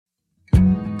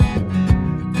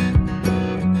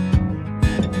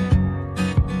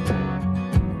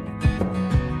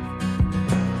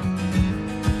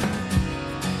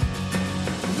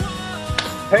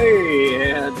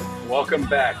Hey, and welcome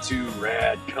back to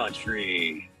Rad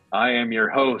Country. I am your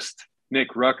host,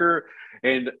 Nick Rucker,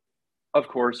 and of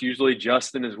course, usually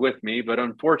Justin is with me, but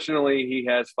unfortunately, he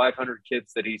has 500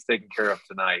 kids that he's taking care of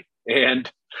tonight,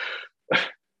 and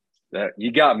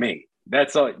you got me.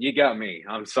 That's all. You got me.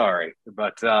 I'm sorry,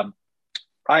 but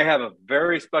I have a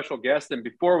very special guest, and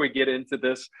before we get into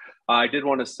this, I did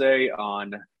want to say I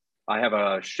have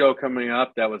a show coming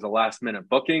up that was a last-minute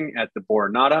booking at the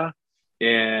Bornata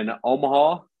in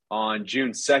Omaha on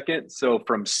June 2nd. So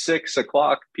from 6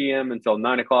 o'clock p.m. until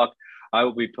 9 o'clock, I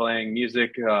will be playing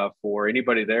music for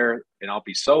anybody there, and I'll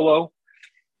be solo.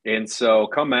 And so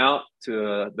come out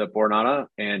to the Bornata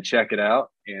and check it out,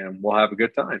 and we'll have a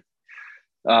good time.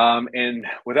 And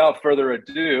without further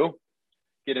ado,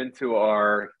 get into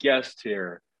our guest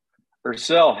here.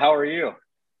 Ursel, how are you?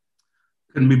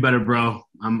 Couldn't be better, bro.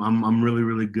 I'm really,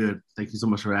 really good. Thank you so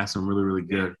much for asking. I'm really, really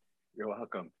good. You're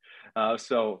welcome.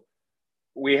 So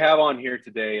we have on here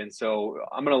today, and so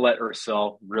I'm going to let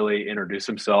Ursel really introduce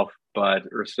himself. But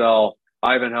Ursel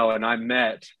Ivanhoe and I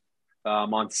met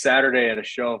on Saturday at a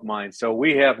show of mine. So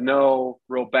we have no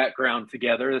real background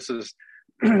together. This is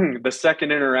the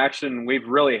second interaction we've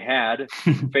really had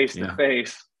face to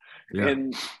face.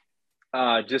 And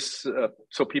just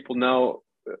so people know,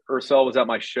 Ursel was at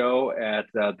my show at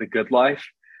The Good Life.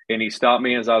 And he stopped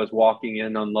me as I was walking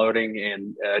in, unloading,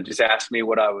 and just asked me if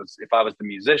I was the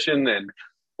musician and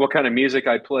what kind of music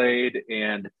I played.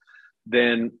 And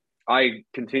then I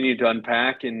continued to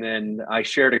unpack, and then I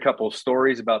shared a couple of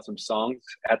stories about some songs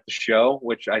at the show,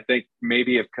 which I think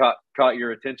maybe have caught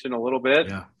your attention a little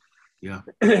bit. Yeah.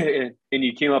 And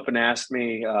you came up and asked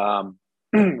me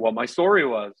what my story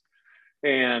was.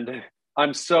 And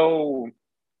I'm so...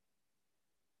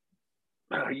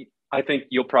 I think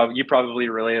you probably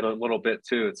relate a little bit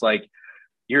too. It's like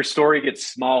your story gets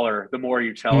smaller the more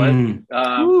you tell it,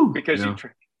 because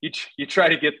you try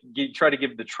to give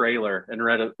the trailer and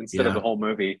read it instead of the whole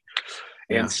movie.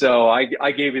 And so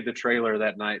I gave you the trailer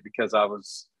that night because I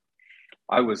was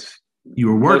you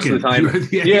were working most of the time.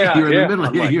 You were in the middle.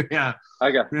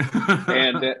 I got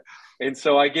and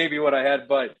so I gave you what I had,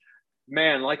 but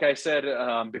man, like I said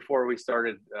before we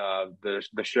started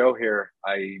the show here,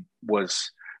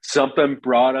 something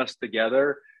brought us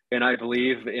together, and I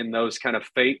believe in those kind of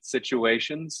fate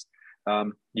situations.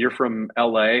 You're from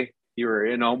LA. You were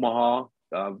in Omaha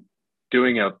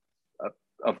doing a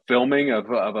filming of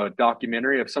a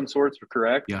documentary of some sorts,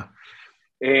 correct? Yeah.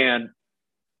 And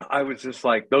I was just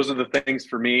like, those are the things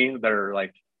for me that are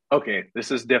like, okay, this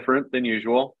is different than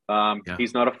usual.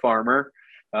 He's not a farmer.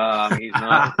 He's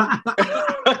not.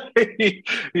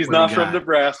 he's not from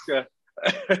Nebraska,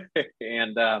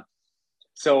 and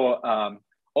so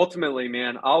ultimately,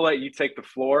 man, I'll let you take the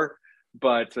floor.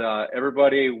 But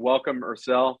everybody, welcome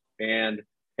Ursel. And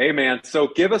hey, man, so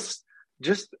give us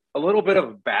just a little bit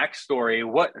of backstory.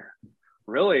 What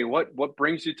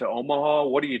brings you to Omaha?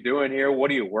 What are you doing here? What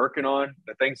are you working on?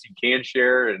 The things you can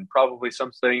share, and probably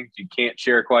some things you can't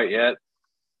share quite yet.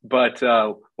 But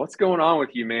what's going on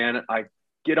with you, man? I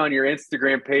get on your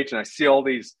Instagram page and I see all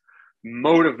these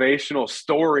motivational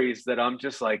stories that I'm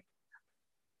just like,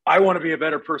 I want to be a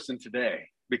better person today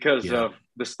because of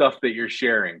the stuff that you're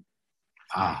sharing.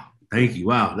 Thank you.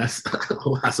 Wow.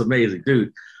 That's amazing,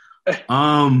 dude.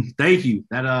 Thank you.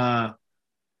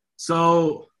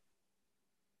 So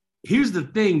here's the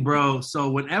thing, bro.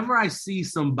 So whenever I see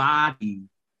somebody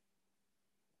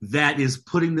that is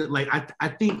putting I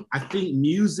think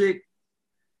music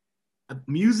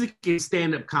and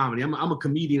stand-up comedy. I'm a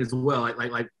comedian as well.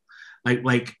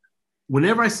 Like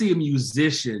whenever I see a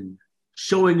musician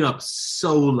showing up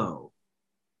solo,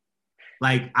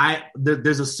 like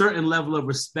there's a certain level of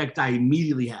respect I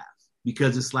immediately have,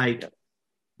 because it's like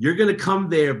you're gonna come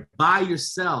there by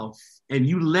yourself and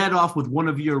you led off with one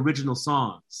of your original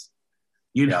songs,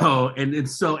 you know, and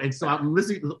so I'm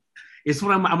listening. It's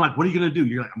what I'm like, what are you gonna do?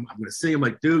 You're like, I'm gonna sing. I'm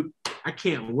like, dude, I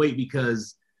can't wait,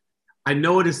 because I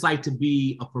know what it's like to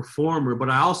be a performer, but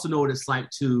I also know what it's like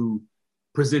to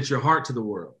present your heart to the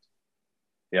world.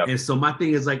 Yeah. And so my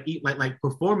thing is like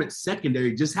performance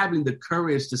secondary, just having the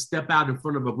courage to step out in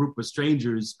front of a group of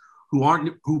strangers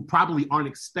who probably aren't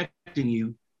expecting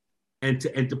you, and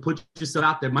to put yourself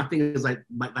out there. My thing is like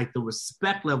the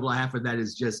respect level I have for that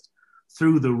is just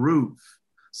through the roof.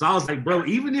 So I was like, bro,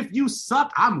 even if you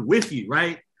suck, I'm with you,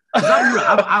 right?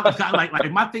 I'm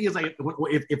my thing is like,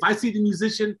 if I see the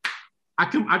musician, I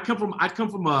come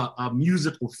from a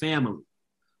musical family.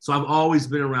 So I've always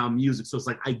been around music. So it's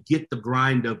like, I get the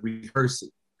grind of rehearsing.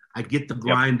 I get the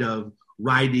grind of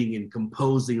writing and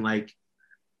composing, like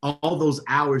all those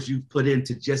hours you've put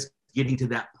into just getting to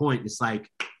that point. It's like,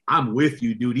 I'm with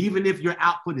you, dude. Even if your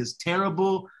output is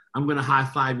terrible, I'm gonna high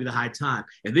five you the high time.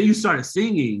 And then you started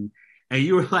singing, and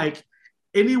you were like,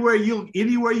 anywhere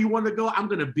you want to go, I'm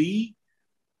gonna be.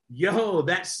 Yo,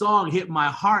 that song hit my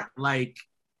heart. Like,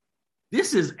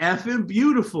 this is effing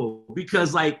beautiful,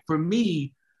 because like for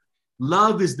me,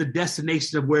 love is the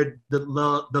destination of where the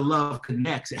love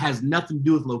connects. It has nothing to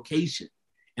do with location.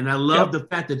 And I love the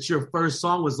fact that your first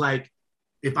song was like,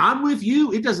 if I'm with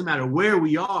you, it doesn't matter where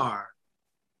we are.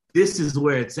 This is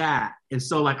where it's at. And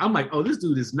so like, I'm like, oh, this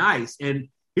dude is nice. And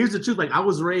here's the truth. Like, I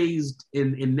was raised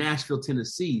in Nashville,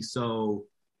 Tennessee. So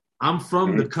I'm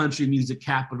from the country music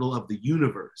capital of the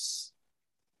universe.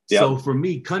 Yep. So for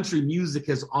me, country music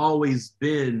has always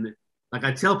been, like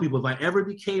I tell people, if I ever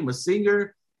became a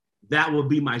singer, that will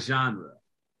be my genre,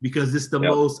 because it's the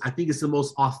most, I think it's the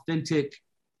most authentic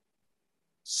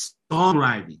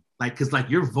songwriting. Like, cause like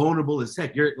you're vulnerable as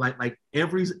heck. You're like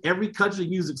every country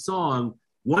music song,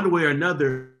 one way or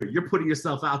another, you're putting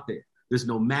yourself out there. There's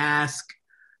no mask.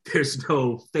 There's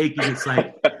no faking. It's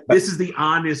like, this is the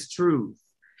honest truth.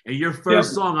 And your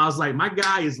first song, I was like, my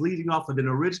guy is leading off with an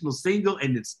original single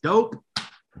and it's dope.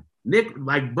 Nick,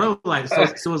 like, bro, like, so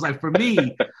it's like, for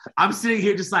me, I'm sitting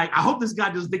here just like, I hope this guy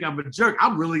doesn't think I'm a jerk.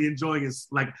 I'm really enjoying it.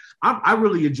 Like, I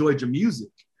really enjoyed your music.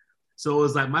 So it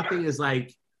was like, my thing is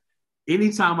like,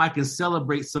 anytime I can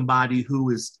celebrate somebody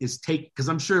who is taking, because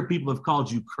I'm sure people have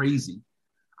called you crazy.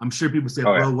 I'm sure people say,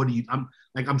 bro, what do you,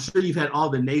 I'm sure you've had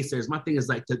all the naysayers. My thing is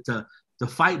like to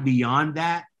fight beyond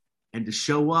that and to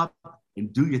show up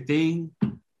and do your thing.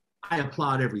 I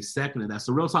applaud every second of that.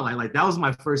 So real talk, like that was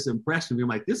my first impression. I'm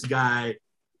like, this guy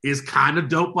is kind of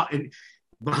dope and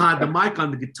behind the mic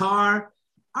on the guitar.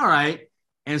 All right.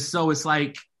 And so it's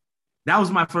like, that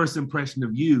was my first impression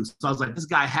of you. So I was like, this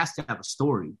guy has to have a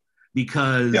story,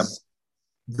 because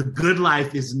The Good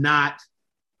Life isn't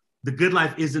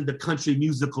the country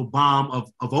musical bomb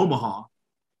of Omaha,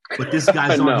 but this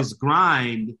guy's on his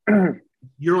grind.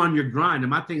 You're on your grind.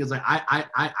 And my thing is like,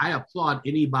 I applaud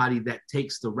anybody that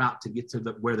takes the route to get to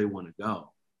where they want to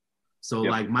go. So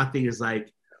like, my thing is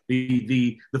like,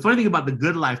 the funny thing about The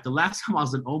Good Life, the last time I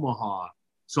was in Omaha,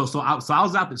 so I was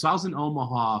out there. So I was in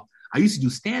Omaha. I used to do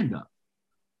stand-up.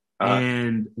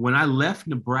 And when I left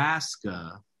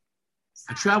Nebraska,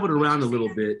 I traveled around a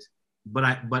little bit,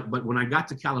 but when I got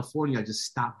to California, I just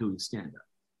stopped doing stand-up.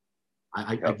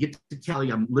 I get to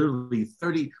Cali, I'm literally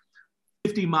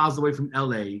 50 miles away from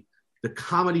LA, the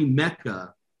comedy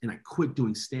mecca, and I quit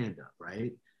doing stand-up,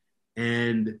 right?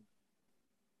 And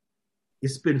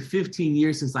it's been 15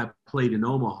 years since I played in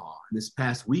Omaha. And this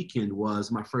past weekend was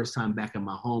my first time back at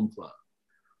my home club.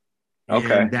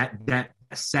 Okay. And that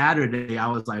Saturday, I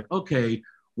was like, okay,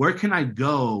 where can I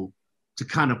go to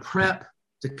kind of prep,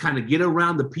 to kind of get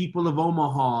around the people of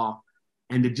Omaha,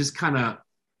 and to just kind of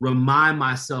remind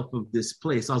myself of this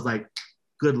place? I was like,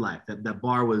 Good Life. That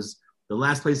bar was the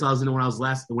last place I was in when I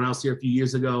was here a few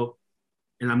years ago.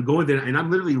 And I'm going there and I'm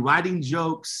literally writing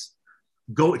jokes,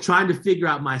 trying to figure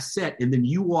out my set. And then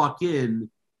you walk in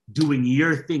doing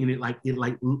your thing. And it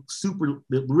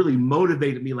really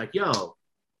motivated me. Like, yo,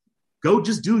 go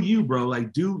just do you, bro.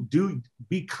 Like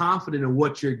be confident in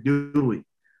what you're doing.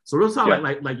 So real talk,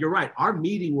 like you're right. Our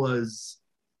meeting was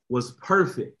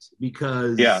perfect,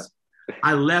 because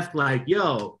I left like,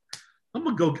 yo,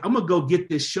 I'm gonna go get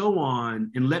this show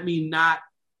on, and let me not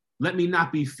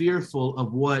be fearful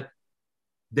of what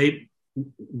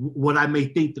I may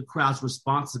think the crowd's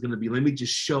response is gonna be. Let me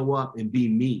just show up and be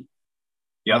me.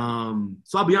 Yep.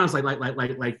 So I'll be honest,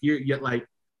 like you're like,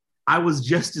 I was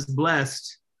just as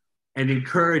blessed and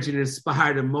encouraged and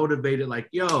inspired and motivated. Like,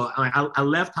 yo, I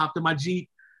left, hopped in my Jeep,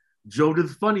 drove to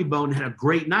the Funny Bone, and had a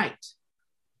great night.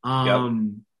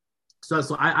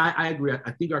 So I agree.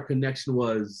 I think our connection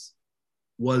was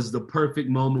the perfect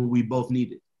moment we both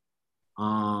needed.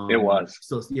 It was.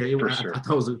 So yeah, it was. Sure. I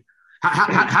thought it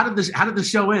was. How did the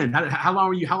show end? How long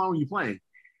were you playing?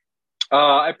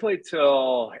 I played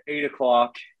till 8:00,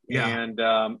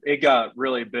 and it got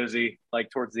really busy like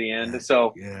towards the end.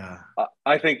 So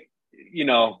I think,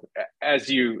 as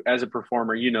a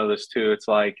performer, this too. It's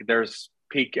like there's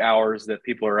peak hours that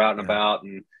people are out and about,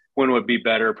 and when would be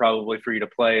better probably for you to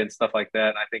play and stuff like that.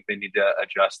 And I think they need to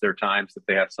adjust their times if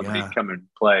they have somebody come and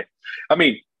play. I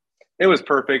mean, it was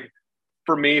perfect.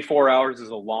 For me, 4 hours is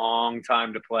a long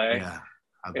time to play,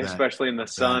 especially in the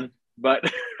sun. But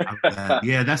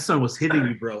that sun was hitting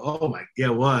you, bro. Oh my, it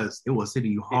was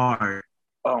hitting you hard.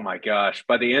 Oh my gosh.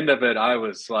 By the end of it, I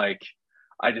was like,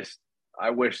 I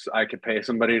wish I could pay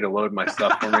somebody to load my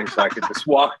stuff for me so I could just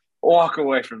walk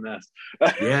away from this.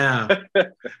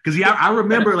 Because I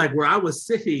remember like where I was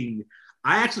sitting,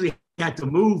 I actually had to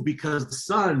move because the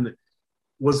sun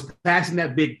was passing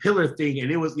that big pillar thing,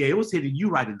 and it was hitting you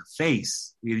right in the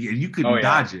face. You couldn't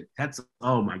dodge it.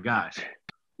 Oh my gosh.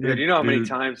 Dude, you know how many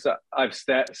times I've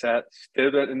stood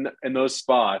in those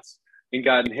spots and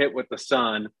gotten hit with the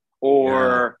sun,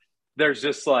 or there's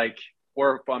just like,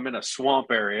 or if I'm in a swamp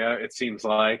area, it seems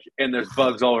like, and there's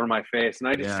bugs all over my face,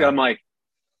 and I'm like,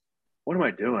 what am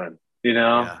I doing?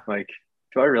 Like,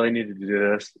 do I really need to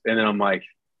do this? And then I'm like,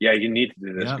 yeah, you need to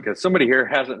do this because somebody here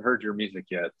hasn't heard your music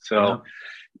yet. So,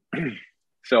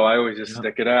 so I always just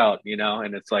stick it out,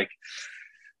 and it's like,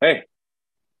 hey,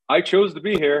 I chose to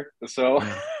be here, so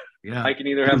I can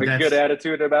either have a good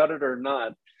attitude about it or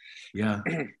not. Yeah,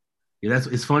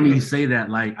 it's funny you say that.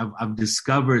 Like, I've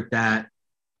discovered that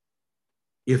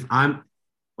if I'm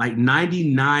like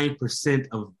 99%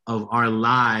 of our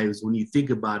lives, when you think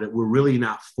about it, we're really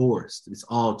not forced. It's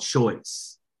all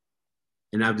choice.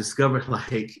 And I've discovered,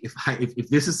 like, if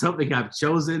this is something I've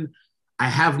chosen, I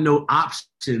have no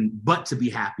option but to be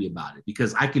happy about it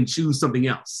because I can choose something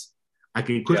else. I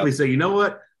can quickly say, you know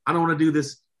what? I don't want to do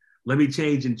this. Let me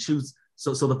change and choose.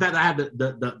 So the fact that I have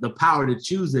the power to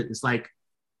choose it, it's like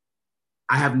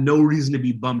I have no reason to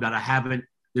be bummed out.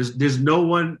 There's no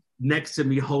one next to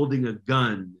me holding a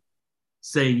gun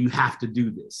saying you have to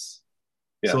do this.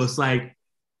 Yes. So it's like,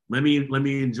 let me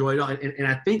enjoy it all. And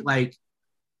I think like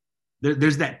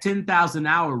there's that 10,000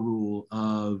 hour rule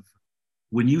of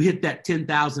when you hit that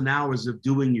 10,000 hours of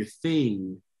doing your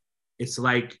thing, it's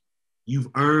like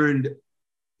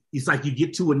it's like you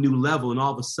get to a new level and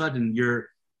all of a sudden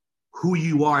who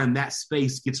you are in that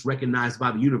space gets recognized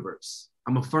by the universe.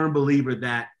 I'm a firm believer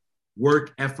that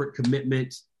work, effort,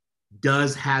 commitment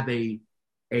does have a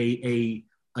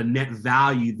net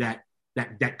value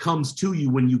that comes to you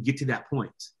when you get to that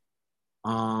point.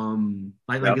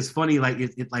 Like it's funny, like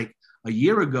it like a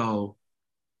year ago.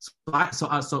 So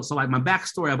like my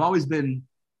backstory, I've always been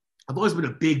a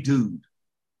big dude,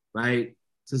 right?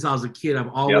 Since I was a kid,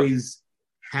 I've always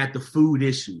had the food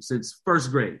issue since first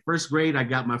grade. First grade, I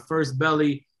got my first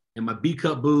belly and my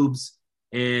B-cup boobs,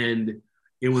 and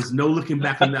it was no looking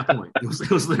back from that point. It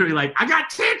was literally like, I got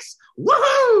tits,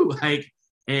 woohoo! Like,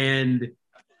 and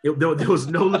there was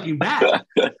no looking back,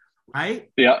 right?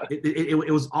 Yeah.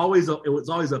 It was always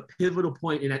a pivotal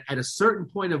point, and at a certain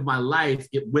point of my life,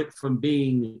 it went from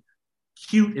being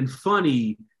cute and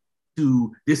funny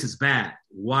to this is bad.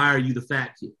 Why are you the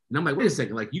fat kid? And I'm like, wait a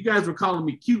second, like you guys were calling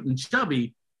me cute and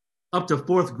chubby up to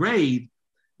fourth grade.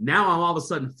 Now I'm all of a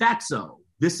sudden fatso.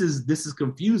 This is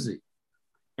confusing.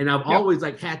 And I've always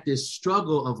like had this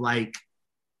struggle of like,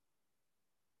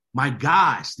 my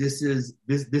gosh, it's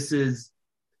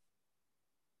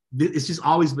just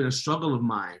always been a struggle of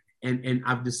mine. And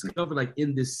I've discovered like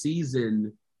in this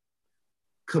season,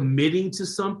 committing to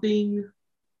something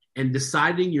and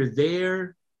deciding you're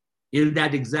there in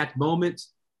that exact moment,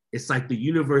 it's like the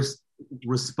universe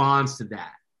responds to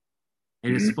that.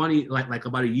 And it's funny, like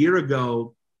about a year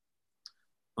ago,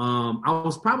 I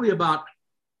was probably about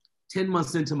 10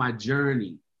 months into my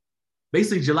journey.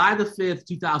 Basically, July the 5th,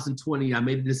 2020, I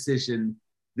made a decision.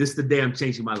 This is the day I'm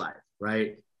changing my life,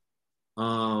 right?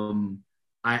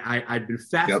 I'd been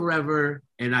fat forever,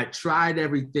 and I tried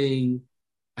everything.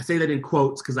 I say that in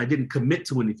quotes because I didn't commit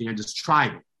to anything. I just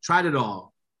tried it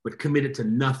all, but committed to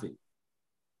nothing.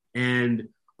 And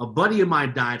a buddy of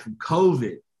mine died from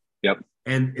COVID. Yep.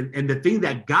 And the thing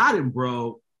that got him,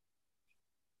 bro,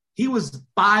 he was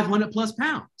 500 plus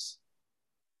pounds.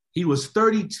 He was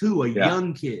 32, a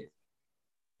young kid.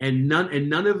 And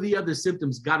none of the other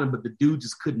symptoms got him, but the dude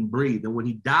just couldn't breathe. And when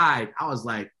he died, I was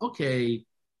like, okay,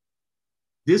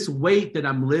 this weight that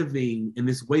I'm living and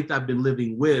this weight that I've been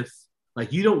living with,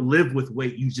 like you don't live with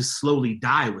weight, you just slowly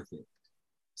die with it.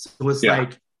 So it's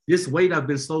like this weight I've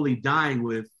been slowly dying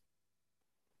with,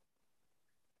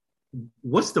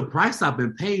 what's the price I've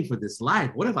been paying for this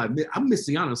life? What have I'm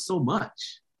missing out on so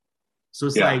much. So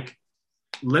it's like,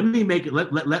 let me make it,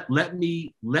 let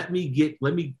me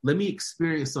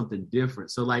experience something different.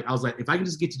 So like, I was like, if I can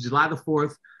just get to July the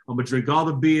 4th, I'm gonna drink all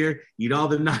the beer, eat all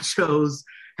the nachos,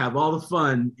 have all the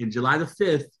fun. And July the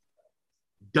 5th,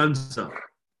 done so.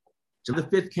 July the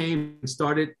 5th came and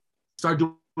started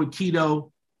doing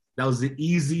keto. That was the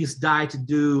easiest diet to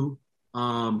do.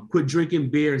 Quit drinking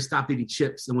beer and stopped eating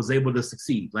chips and was able to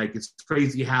succeed. Like, it's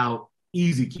crazy how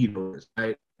easy keto is,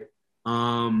 right?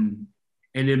 And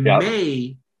in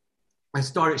May, I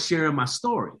started sharing my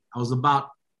story.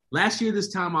 Last year,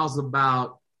 this time, I was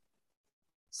about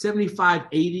 75,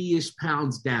 80-ish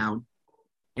pounds down.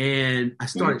 And I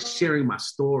started sharing my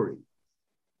story.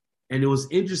 And it was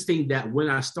interesting that when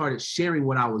I started sharing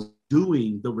what I was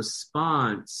doing, the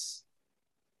response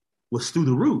was through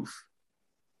the roof.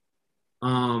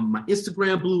 My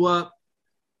Instagram blew up.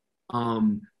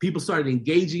 People started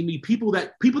engaging me. People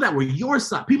that were your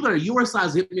size, people that are your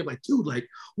size hit me up like, dude, like,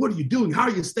 what are you doing? How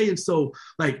are you staying so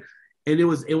like? And it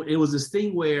was this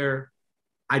thing where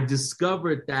I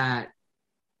discovered that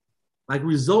like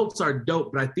results are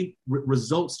dope, but I think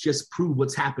results just prove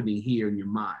what's happening here in your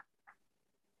mind.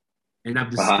 And I've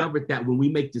discovered that when we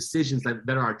make decisions that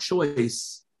are our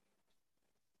choice,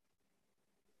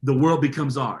 the world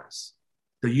becomes ours.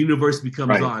 The universe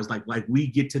becomes ours. Like we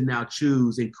get to now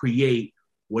choose and create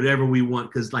whatever we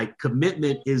want. Because like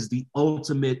commitment is the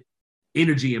ultimate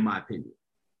energy, in my opinion.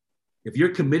 If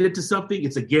you're committed to something,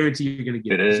 it's a guarantee you're going to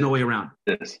get it. There's no way around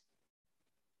it.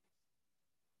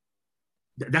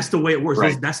 That's the way it works.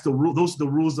 Right. Those are the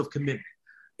rules of commitment.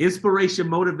 Inspiration,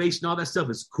 motivation, all that stuff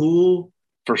is cool.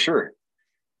 For sure.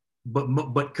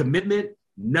 But commitment,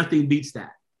 nothing beats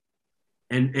that.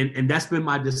 And that's been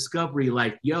my discovery.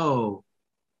 Like, yo,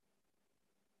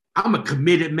 I'm a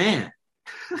committed man.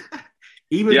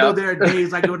 Even though there are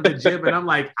days I go to the gym and I'm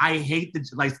like, I hate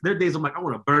there are days I'm like, I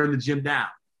want to burn the gym down.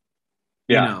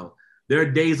 Yeah. You know, there are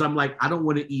days I'm like, I don't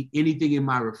want to eat anything in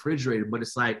my refrigerator, but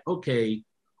it's like, okay,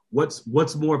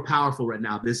 what's more powerful right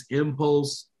now, this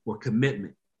impulse or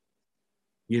commitment?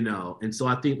 You know, and so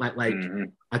I think like mm-hmm.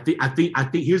 I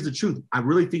think here's the truth. I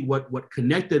really think what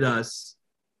connected us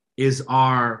is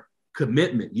our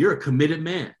commitment. You're a committed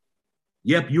man.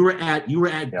 Yep, you were at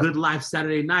Good Life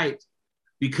Saturday night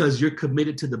because you're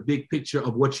committed to the big picture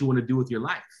of what you want to do with your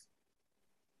life.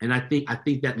 And I think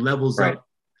that levels up.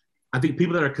 I think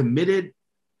people that are committed,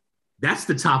 that's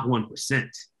the top 1%.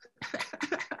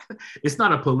 It's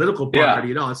not a political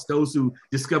party at all. It's those who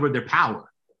discovered their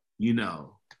power, you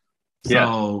know.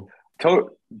 So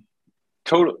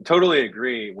totally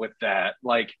agree with that.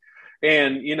 Like,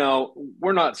 and you know,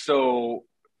 we're not so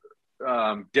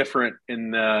different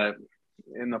in the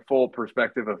full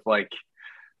perspective of like,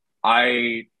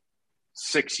 I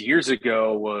 6 years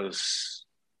ago was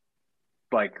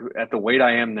like at the weight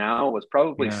I am now was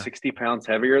probably 60 pounds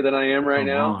heavier than I am right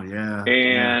now. Yeah.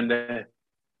 And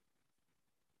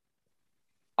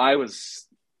I was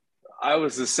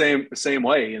the same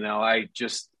way, you know. I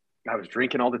was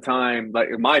drinking all the time. Like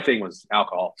my thing was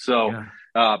alcohol. So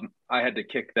I had to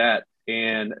kick that.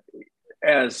 And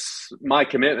as my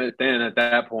commitment then at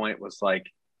that point was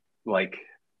like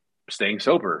staying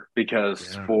sober,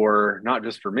 because for not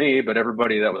just for me, but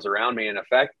everybody that was around me and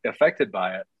affected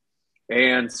by it.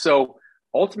 And so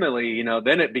ultimately, you know,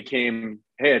 then it became,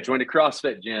 hey, I joined a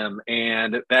CrossFit gym,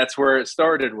 and that's where it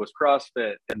started, was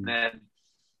CrossFit. And then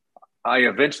I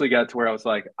eventually got to where I was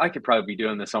like, I could probably be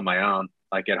doing this on my own,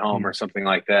 like at home or something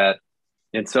like that.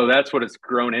 And so that's what it's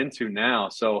grown into now.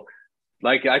 So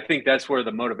like, I think that's where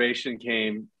the motivation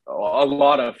came a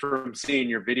lot of from seeing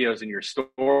your videos and your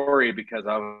story, because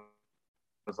I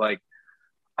was like,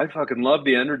 I fucking love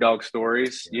the underdog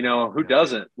stories. You know, who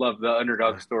doesn't love the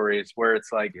underdog stories where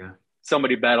it's like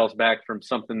somebody battles back from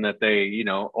something that they, you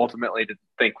know, ultimately didn't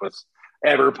think was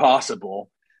ever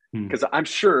possible. Because I'm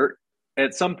sure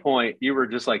at some point you were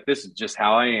just like, this is just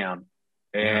how I am.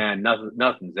 And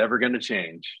nothing's ever going to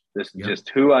change. This is just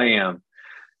who I am.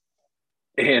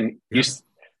 And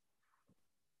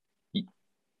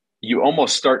you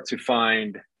almost start to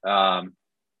find,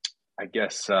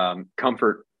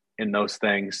 comfort in those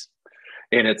things.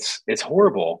 And it's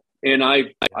horrible. And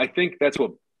I think that's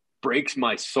what breaks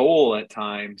my soul at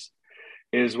times,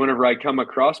 is whenever I come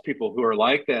across people who are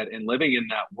like that and living in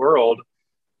that world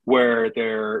where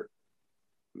they're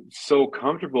so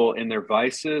comfortable in their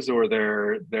vices or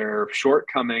their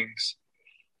shortcomings,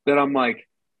 that I'm like,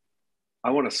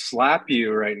 I want to slap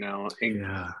you right now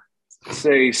and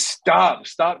say, stop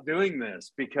doing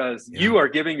this, because you are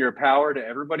giving your power to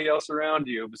everybody else around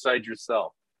you besides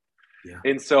yourself.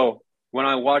 And so when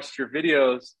I watched your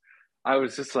videos, I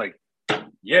was just like,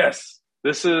 yes,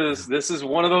 this is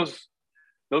one of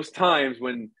those times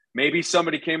when maybe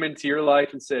somebody came into your life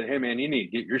and said, hey man, you need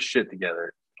to get your shit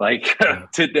together, like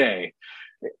today.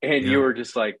 And you were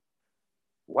just like,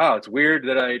 wow, it's weird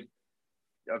that I've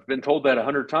been told that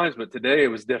 100 times, but today it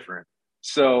was different.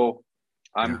 So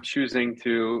I'm choosing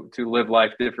to live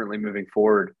life differently moving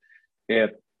forward.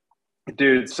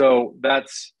 Dude, so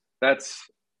that's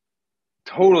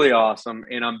totally awesome.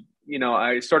 And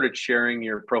I started sharing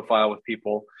your profile with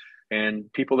people,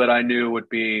 and people that I knew would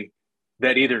be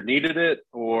that either needed it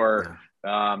or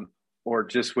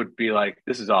just would be like,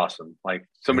 this is awesome. Like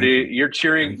somebody, your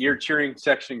cheering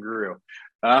section grew.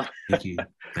 Thank you.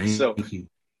 Thank you.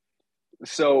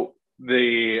 So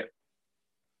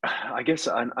I guess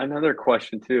another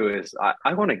question too is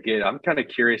I'm kind of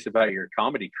curious about your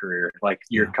comedy career, like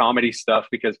your comedy stuff,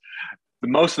 because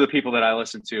most of the people that I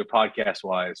listen to podcast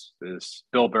wise is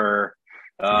Bill Burr,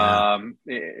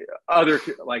 other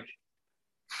like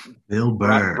Bill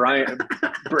Burr,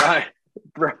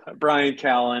 Brian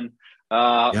Callen,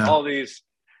 all these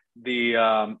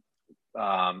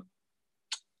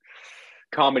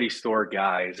comedy store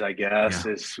guys, I guess,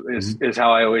 is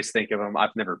how I always think of them.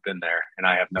 I've never been there and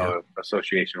I have no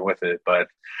association with it, but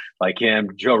like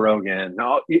him, Joe Rogan,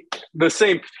 the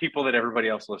same people that everybody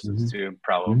else listens to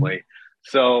probably.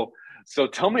 So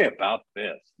tell me about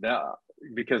this now,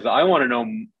 because I want to know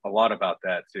a lot about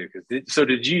that too. So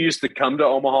did you used to come to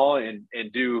Omaha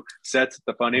and do sets at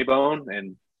the Funny Bone?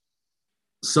 And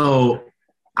so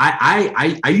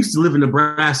I used to live in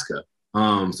Nebraska.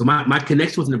 So my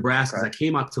connection with Nebraska is I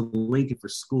came out to Lincoln for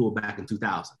school back in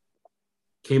 2000.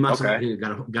 Came out to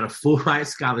got a full ride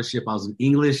scholarship. I was an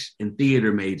English and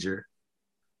theater major,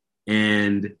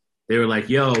 and they were like,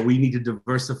 "Yo, we need to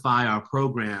diversify our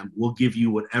program. We'll give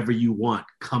you whatever you want.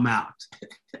 Come out."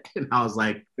 And I was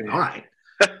like, "All right."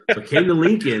 So came to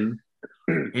Lincoln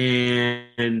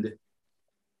and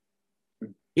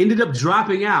ended up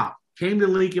dropping out. Came to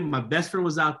Lincoln. My best friend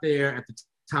was out there at the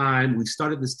time. We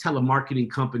started this telemarketing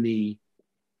company,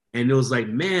 and it was like,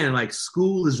 man, like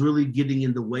school is really getting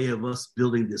in the way of us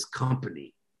building this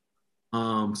company.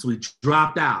 So we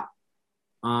dropped out.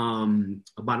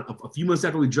 About a few months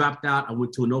after we dropped out, I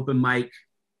went to an open mic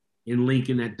in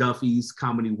Lincoln at Duffy's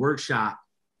Comedy Workshop,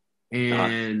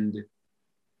 and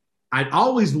I'd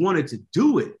always wanted to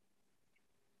do it.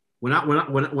 When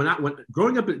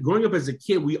growing up as a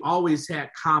kid, we always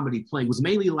had comedy playing. It was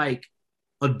mainly like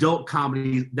adult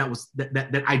comedy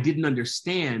that I didn't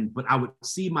understand, but I would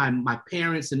see my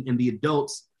parents and the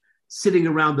adults sitting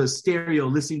around the stereo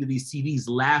listening to these CDs,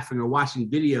 laughing or watching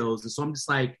videos. And so I'm just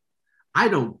like, I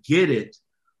don't get it,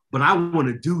 but I want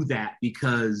to do that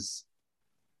because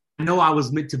I know I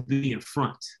was meant to be in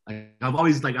front. I've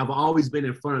always been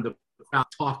in front of the crowd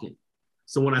talking.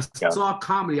 So when I saw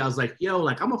comedy, I was like, yo,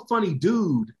 like I'm a funny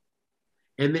dude.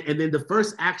 And then the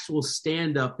first actual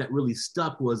stand-up that really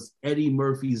stuck was Eddie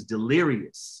Murphy's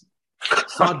Delirious.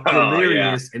 Saw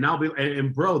Delirious,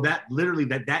 and bro, that literally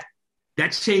that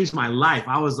changed my life.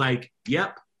 I was like,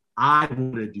 yep, I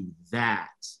want to do that.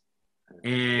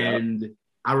 And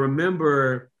I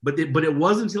remember, but it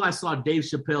wasn't until I saw Dave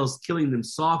Chappelle's Killing Them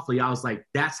Softly, I was like,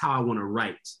 that's how I want to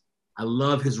write. I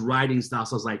love his writing style.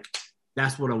 So I was like,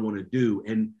 that's what I want to do.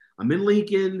 And I'm in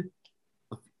Lincoln.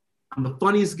 I'm the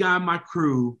funniest guy in my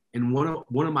crew. And one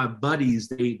of my buddies,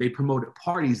 they promoted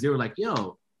parties. They were like,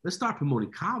 yo, let's start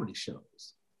promoting comedy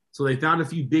shows. So they found a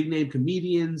few big name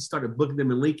comedians, started booking them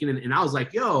in Lincoln. And I was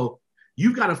like, yo,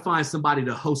 you got to find somebody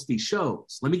to host these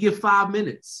shows. Let me give 5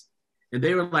 minutes. And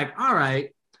they were like, all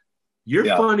right, you're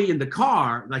funny in the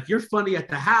car. Like, you're funny at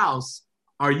the house.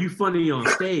 Are you funny on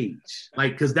stage?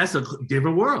 Like, because that's a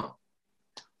different world.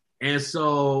 And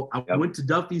so I went to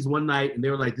Duffy's one night, and they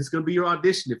were like, this is going to be your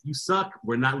audition. If you suck,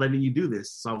 we're not letting you do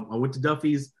this. So I went to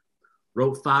Duffy's,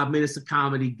 wrote 5 minutes of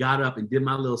comedy, got up and did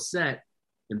my little set.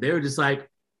 And they were just like,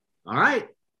 all right,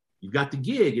 you got the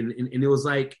gig. And it was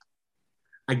like,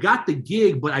 I got the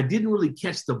gig, but I didn't really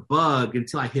catch the bug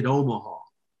until I hit Omaha.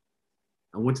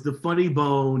 I went to the Funny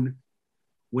Bone,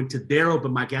 went to their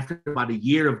open mic after about a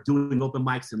year of doing open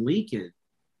mics in Lincoln.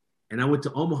 And I went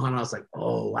to Omaha and I was like,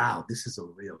 oh, wow, this is a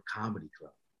real comedy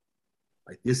club.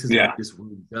 Like, this is what this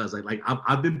room does. Like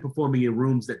I've been performing in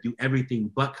rooms that do everything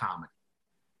but comedy.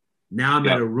 Now I'm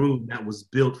at a room that was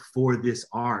built for this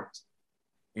art.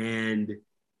 And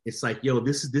it's like, yo,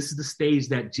 this is the stage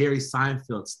that Jerry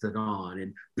Seinfeld stood on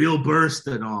and Bill Burr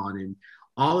stood on, and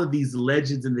all of these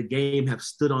legends in the game have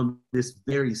stood on this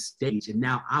very stage, and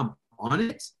now I'm on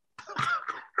it.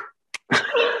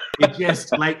 It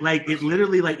just like it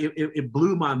literally it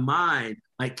blew my mind.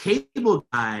 Like, Cable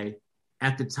Guy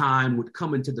at the time would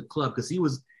come into the club because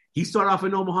he started off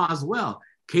in Omaha as well.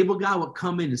 Cable Guy would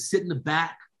come in and sit in the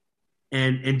back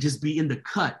and just be in the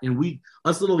cut, and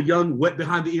us little young wet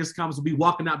behind the ears comics would be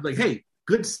walking out like, hey,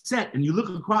 good set, and you look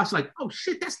across like, oh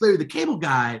shit, that's Larry the Cable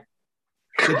Guy.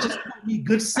 That just told me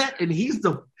good set, and he's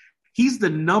the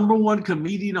number one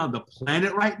comedian on the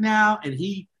planet right now, and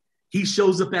he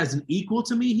shows up as an equal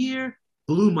to me here.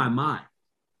 Blew my mind.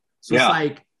 So it's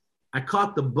like I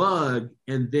caught the bug,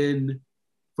 and then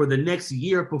for the next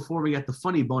year performing at the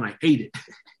Funny Bone, I ate it.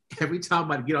 Every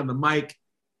time I'd get on the mic,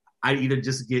 I'd either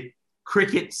just get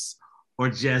crickets or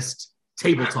just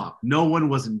table talk. No one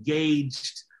was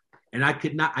engaged, and I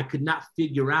could not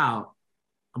figure out.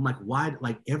 I'm like, why?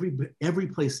 Like every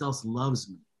place else loves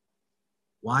me.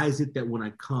 Why is it that when I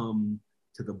come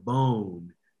to the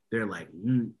Bone, they're like,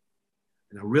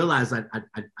 And I realized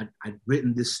I'd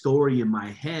written this story in my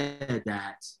head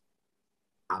that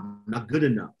I'm not good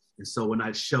enough. And so when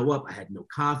I'd show up, I had no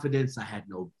confidence.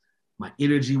 My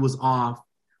energy was off.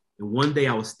 And one day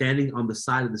I was standing on the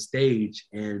side of the stage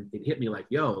and it hit me like,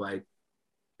 yo, like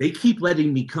they keep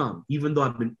letting me come, even though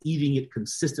I've been eating it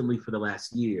consistently for the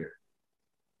last year.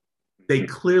 They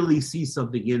clearly see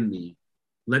something in me.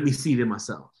 Let me see it in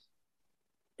myself.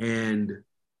 And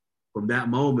from that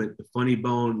moment, the Funny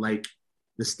Bone, like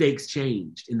the stakes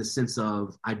changed in the sense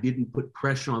of I didn't put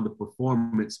pressure on the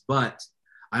performance, but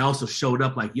I also showed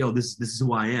up like, yo, this is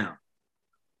who I am.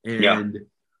 And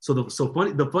so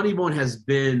the Funny Bone has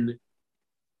been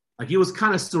like, it was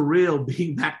kind of surreal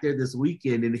being back there this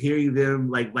weekend and hearing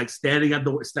them like standing on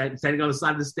the side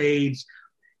of the stage,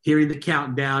 hearing the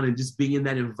countdown and just being in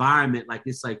that environment. Like,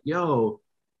 it's like, yo,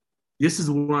 this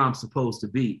is where I'm supposed to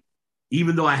be.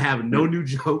 Even though I have no new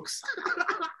jokes,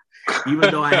 even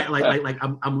though I like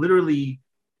I'm literally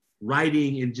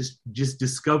writing and just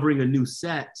discovering a new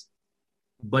set,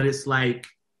 but it's like,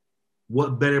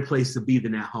 what better place to be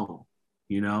than at home,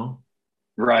 you know?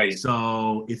 Right.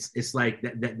 So it's like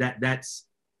that's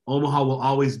Omaha will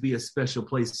always be a special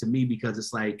place to me because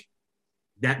it's like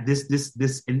that this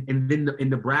and then in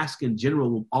Nebraska in general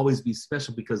will always be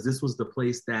special because this was the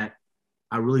place that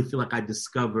I really feel like I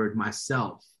discovered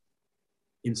myself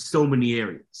in so many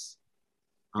areas.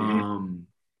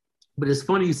 But it's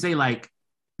funny you say like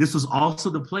this was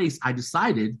also the place I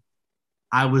decided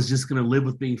I was just going to live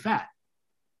with being fat.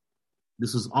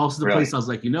 This was also the place I was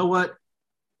like, you know what?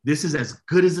 This is as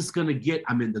good as it's going to get.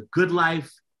 I'm in the good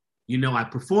life. You know, I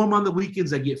perform on the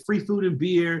weekends. I get free food and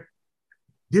beer.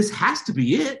 This has to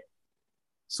be it.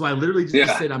 So I literally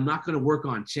just said, I'm not going to work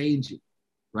on changing.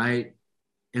 Right.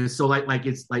 And so like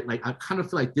it's like I kind of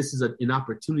feel like this is an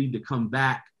opportunity to come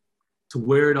back to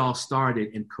where it all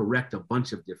started and correct a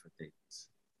bunch of different things.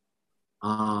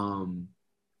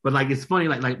 But like it's funny,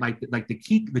 like the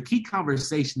key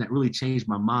conversation that really changed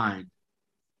my mind.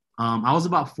 I was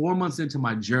about 4 months into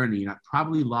my journey and I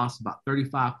probably lost about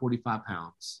 35, 45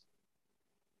 pounds.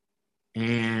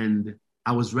 And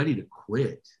I was ready to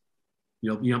quit.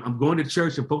 You know, I'm going to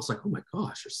church and folks like, oh my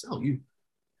gosh, Ursel,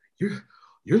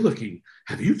 you're looking,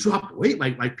 have you dropped weight?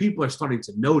 Like people are starting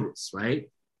to notice,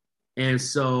 right? And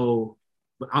so,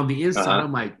 but on the inside,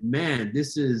 I'm like, man,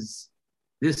 this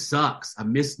sucks. I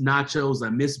miss nachos. I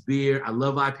miss beer. I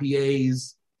love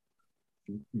IPAs.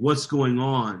 What's going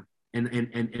on?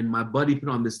 And my buddy put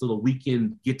on this little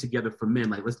weekend get together for men.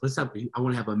 Like, let's have, I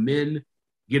want to have a men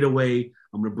getaway.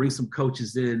 I'm going to bring some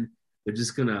coaches in. They're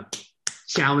just going to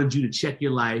challenge you to check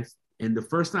your life. And the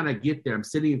first night I get there, I'm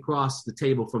sitting across the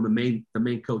table from the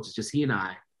main coach. It's just he and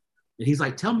I. And he's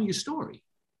like, tell me your story.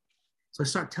 So I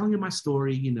start telling him my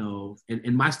story, you know,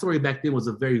 and my story back then was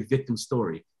a very victim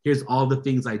story. Here's all the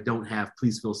things I don't have.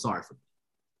 Please feel sorry for me.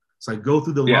 So I go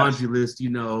through the laundry list, you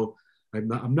know,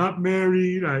 I'm not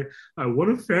married. I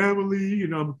want a family. You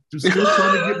know, I'm just still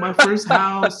trying to get my first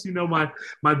house. You know,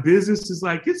 my business is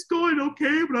like, it's going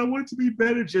okay, but I want it to be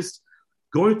better. Just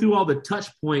going through all the touch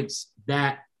points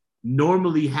that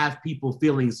normally have people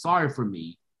feeling sorry for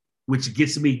me, which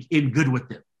gets me in good with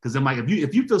them. Because I'm like,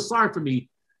 if you feel sorry for me,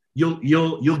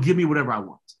 you'll give me whatever I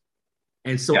want.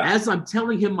 And so as I'm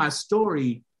telling him my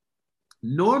story,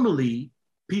 normally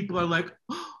people are like,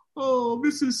 oh,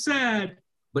 this is sad.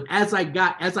 But as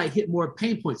I hit more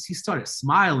pain points, he started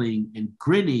smiling and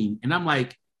grinning. And I'm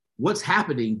like, what's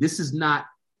happening? He's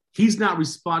not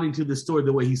responding to the story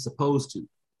the way he's supposed to.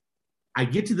 I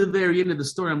get to the very end of the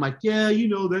story. I'm like, yeah, you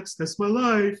know, that's my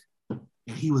life.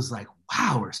 And he was like,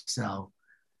 wow, Ursel,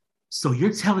 so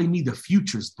you're telling me the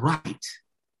future's bright.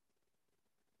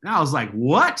 And I was like,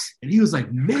 what? And he was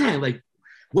like, man, like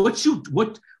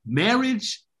what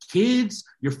marriage, kids,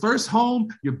 your first home,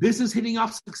 your business hitting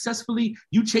off successfully,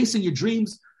 you chasing your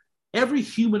dreams. Every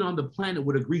human on the planet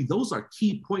would agree those are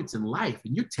key points in life.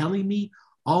 And you're telling me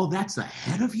all that's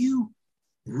ahead of you?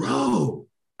 Bro,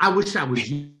 I wish I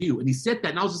was you. And he said that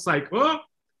and I was just like, oh,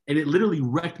 and it literally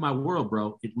wrecked my world,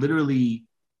 bro. It literally,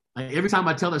 like, every time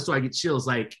I tell that story, I get chills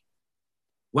like,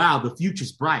 wow, the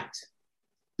future's bright.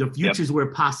 The future's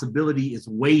where possibility is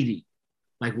waiting.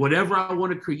 Like whatever I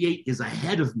want to create is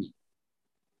ahead of me.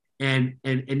 And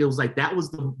it was like that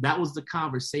was the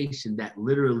conversation that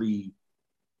literally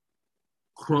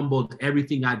crumbled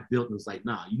everything I built. And was like,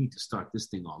 nah, you need to start this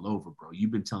thing all over, bro.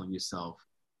 You've been telling yourself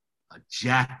a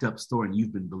jacked up story and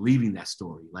you've been believing that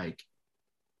story. Like,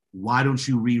 why don't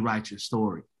you rewrite your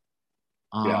story?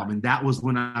 And that was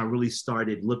when I really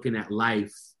started looking at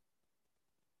life.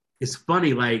 It's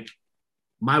funny, like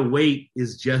my weight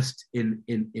is just in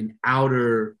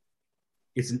outer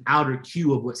it's an outer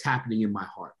cue of what's happening in my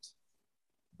heart.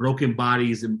 Broken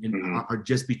bodies are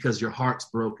just because your heart's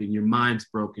broken, your mind's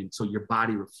broken, so your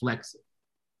body reflects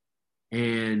it.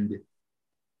 And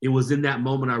it was in that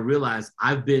moment I realized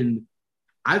I've been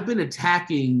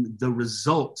attacking the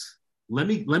result. Let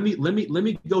me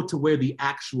go to where the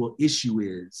actual issue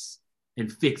is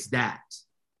and fix that.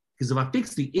 Because if I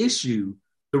fix the issue,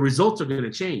 the results are going to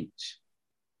change.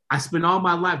 I spent all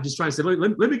my life just trying to say,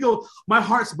 let me go. My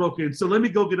heart's broken, so let me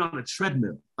go get on a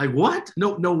treadmill. Like what?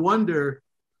 No wonder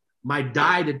my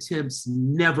diet attempts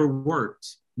never worked.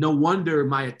 No wonder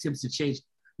my attempts to change,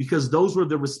 because those were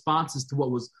the responses to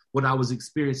what I was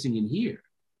experiencing in here.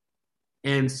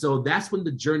 And so that's when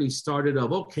the journey started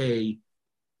of, okay,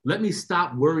 let me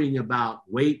stop worrying about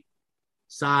weight,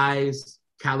 size,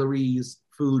 calories,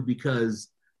 food, because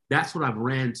that's what I've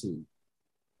ran to.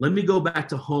 Let me go back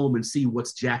to home and see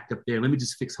what's jacked up there. Let me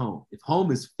just fix home. If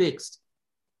home is fixed,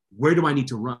 where do I need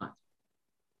to run?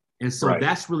 And so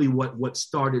that's really what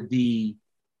started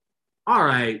all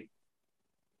right,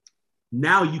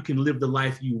 now you can live the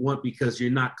life you want because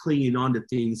you're not clinging on to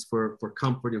things for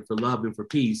comfort and for love and for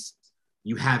peace.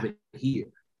 You have it here.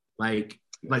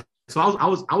 So I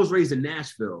was raised in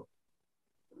Nashville.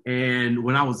 And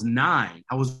when I was 9,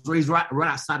 I was raised right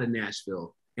outside of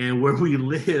Nashville. And where we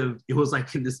lived, it was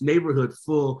like in this neighborhood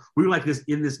we were like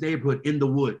in this neighborhood in the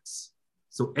woods.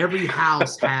 So every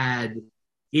house had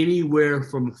anywhere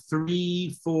from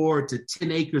 3, 4 to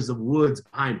 10 acres of woods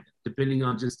behind it, depending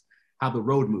on just how the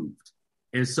road moved.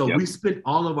 And so we spent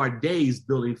all of our days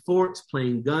building forts,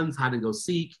 playing guns, hide and go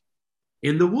seek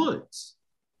in the woods.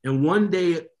 And one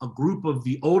day, a group of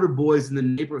the older boys in the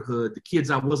neighborhood, the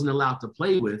kids I wasn't allowed to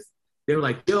play with, they were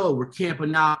like, yo, we're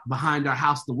camping out behind our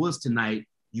house in the woods tonight.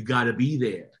 You got to be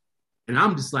there. And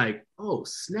I'm just like, oh,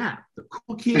 snap. The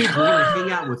cool kids are going to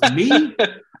hang out with me?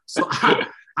 So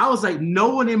I was like, no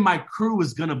one in my crew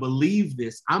is going to believe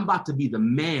this. I'm about to be the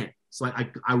man. So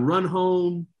I run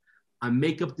home. I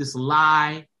make up this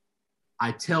lie.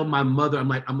 I tell my mother, I'm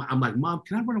like, Mom,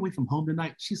 can I run away from home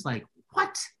tonight? She's like,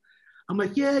 what? I'm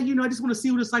like, yeah, I just want to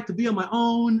see what it's like to be on my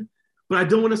own, but I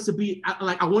don't want us to be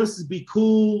I want us to be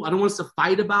cool. I don't want us to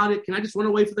fight about it. Can I just run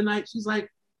away for the night? She's like,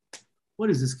 what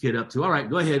is this kid up to? All right,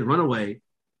 go ahead, run away.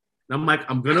 And I'm like,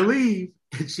 I'm going to leave.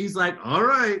 And she's like, all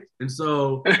right. And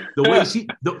so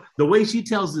the way she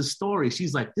tells this story,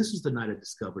 she's like, this was the night I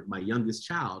discovered my youngest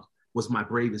child was my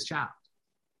bravest child,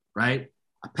 right?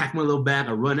 I pack my little bag,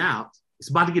 I run out. It's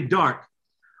about to get dark.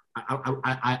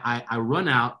 I run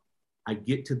out. I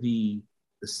get to the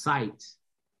site,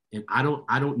 and I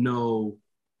don't know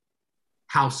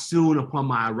how soon upon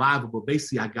my arrival, but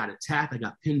basically I got attacked, I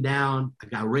got pinned down, I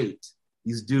got raped.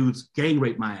 These dudes gang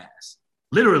raped my ass,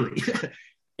 literally.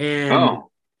 And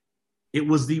it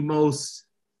was the most,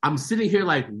 I'm sitting here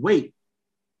like, wait,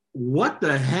 what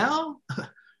the hell?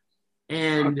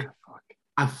 And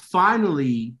I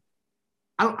finally,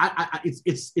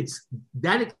 it's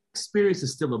that experience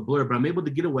is still a blur, but I'm able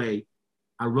to get away.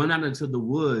 I run out into the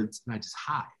woods and I just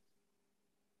hide.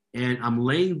 And I'm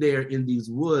laying there in these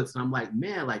woods and I'm like,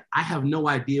 man, like I have no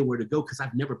idea where to go because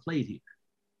I've never played here.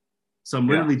 So I'm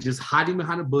literally just hiding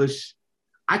behind a bush.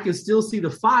 I can still see the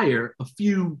fire a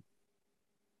few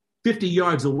 50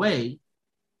 yards away.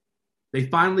 They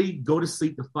finally go to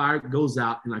sleep. The fire goes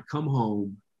out and I come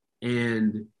home.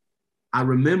 And I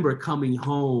remember coming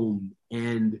home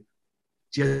and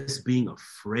just being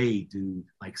afraid, dude,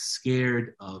 like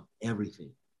scared of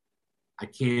everything. I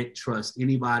can't trust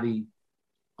anybody.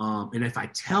 And if I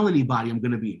tell anybody, I'm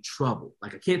going to be in trouble.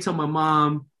 Like I can't tell my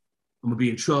mom, I'm going to be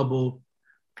in trouble.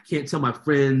 I can't tell my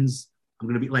friends. I'm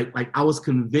going to be like I was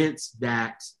convinced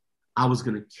that I was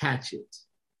going to catch it.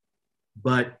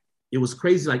 But it was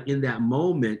crazy. Like in that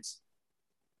moment,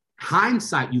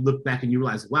 hindsight, you look back and you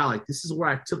realize, wow, like this is where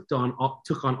I took on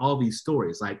all these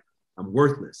stories. Like I'm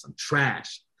worthless. I'm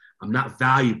trash. I'm not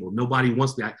valuable. Nobody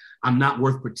wants me. I'm not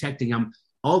worth protecting. I'm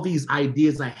all these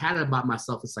ideas I had about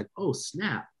myself. It's like, oh,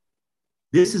 snap.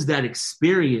 This is that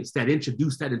experience that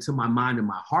introduced that into my mind and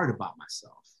my heart about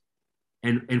myself.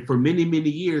 And for many,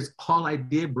 many years, all I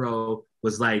did, bro,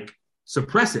 was like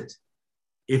suppress it.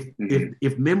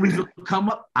 If memories would come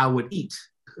up, I would eat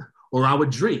or I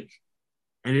would drink.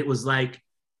 And it was like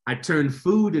I turned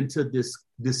food into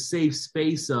this safe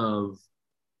space of,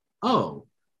 oh,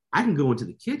 I can go into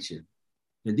the kitchen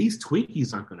and these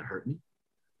Twinkies aren't going to hurt me.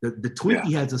 The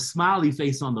Twinkie has a smiley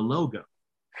face on the logo.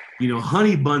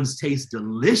 Honey buns taste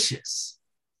delicious.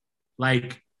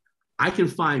 Like I can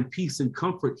find peace and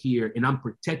comfort here and I'm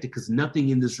protected because nothing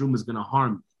in this room is going to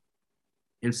harm me.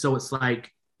 And so it's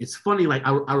like, it's funny. Like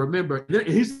I remember, and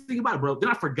here's the thing about it, bro. Then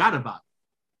I forgot about it.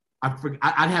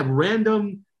 I'd have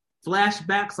random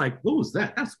flashbacks like, what was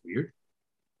that? That's weird.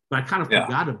 But I kind of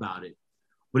forgot about it.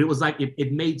 But it was like,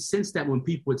 it made sense that when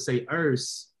people would say,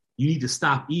 Urs, you need to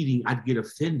stop eating, I'd get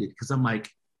offended because I'm like,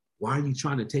 why are you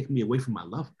trying to take me away from my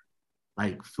lover?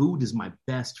 Like, food is my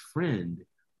best friend.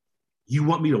 You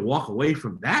want me to walk away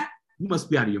from that? You must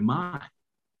be out of your mind.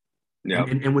 Yeah.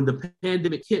 And when the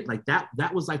pandemic hit, like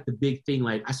that was like the big thing.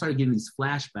 Like I started getting these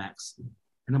flashbacks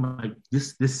and I'm like,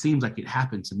 this seems like it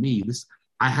happened to me.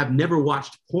 I have never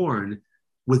watched porn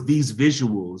with these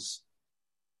visuals.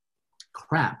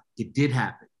 Crap, it did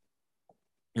happen.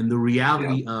 And the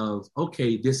reality of,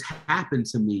 okay, this happened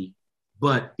to me,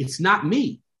 but it's not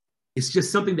me. It's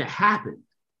just something that happened.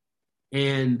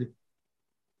 And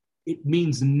it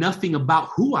means nothing about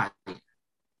who I am.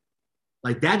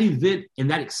 Like that event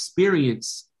and that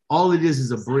experience, all it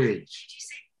is a bridge.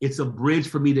 It's a bridge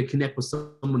for me to connect with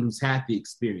someone who's had the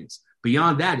experience.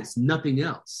 Beyond that, it's nothing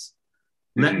else.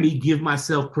 Let me give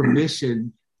myself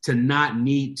permission to not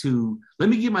need to, let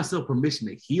me give myself permission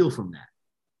to heal from that.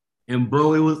 And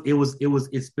bro,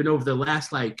 it's been over the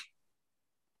last, like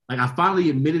I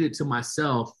finally admitted it to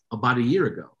myself about a year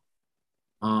ago.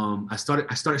 I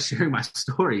started sharing my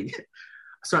story.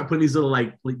 I started putting these little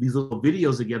these little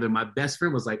videos together. My best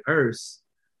friend was like, Urs,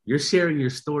 you're sharing your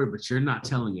story, but you're not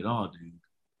telling it all, dude.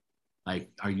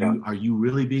 Like, are you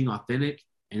really being authentic?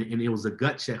 And it was a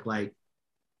gut check. Like,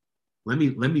 let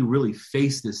me really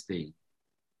face this thing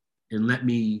and let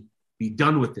me be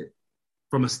done with it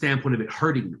from a standpoint of it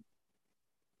hurting me.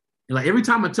 And like every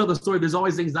time I tell the story, there's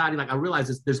always anxiety. Like I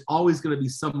realize there's always going to be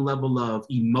some level of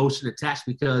emotion attached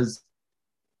because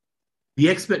the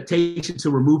expectation to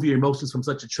remove your emotions from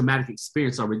such a traumatic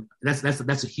experience,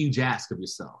 that's a huge ask of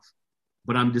yourself.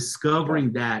 But I'm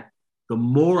discovering that the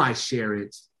more I share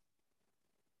it,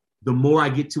 the more I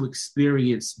get to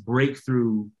experience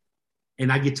breakthrough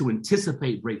and I get to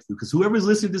anticipate breakthrough. Because whoever's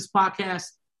listening to this podcast,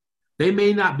 they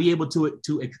may not be able to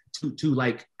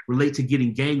like relate to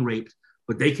getting gang raped,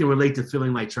 but they can relate to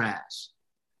feeling like trash.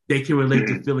 They can relate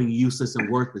to feeling useless and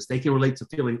worthless. They can relate to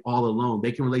feeling all alone.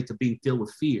 They can relate to being filled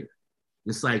with fear.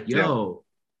 It's like,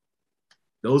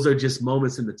 those are just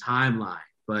moments in the timeline,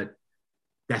 but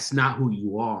that's not who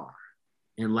you are.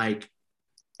 And like,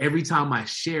 every time I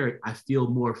share it, I feel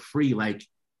more free. Like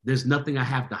there's nothing I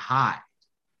have to hide.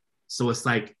 So it's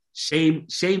like shame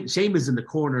is in the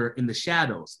corner in the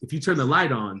shadows. If you turn the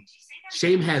light on,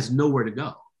 shame has nowhere to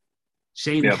go.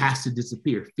 Shame has to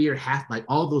disappear. Fear has, like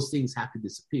all those things have to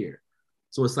disappear.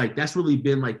 So it's like, that's really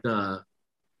been like the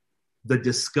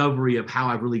discovery of how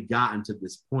I've really gotten to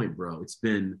this point, bro. It's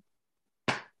been,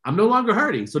 I'm no longer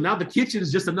hurting. So now the kitchen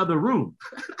is just another room.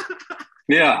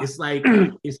 Yeah. It's like,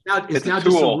 it's now just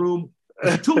a room.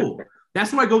 It's a tool.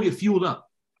 That's where I go get fueled up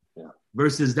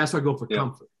versus that's where I go for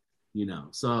comfort,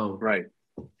 So right.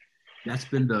 That's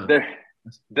been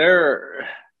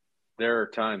there are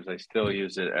times I still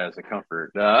use it as a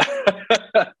comfort.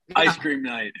 Ice cream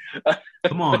night.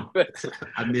 Come on.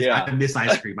 I miss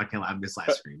ice cream. I miss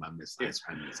ice cream. I miss ice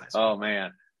cream. Oh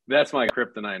man. That's my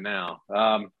kryptonite now.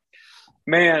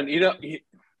 Man,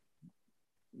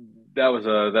 that was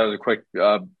a quick,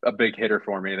 a big hitter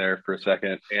for me there for a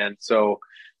second. And so,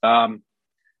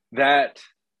 that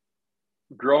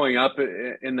growing up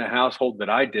in the household that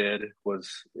I did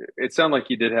it sounded like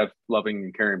you did have loving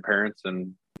and caring parents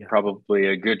and probably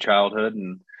a good childhood.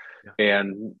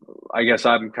 And I guess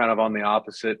I'm kind of on the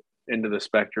opposite end of the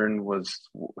spectrum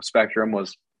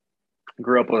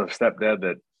grew up with a stepdad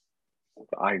that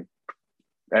I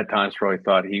at times probably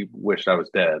thought he wished I was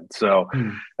dead. So,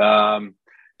 and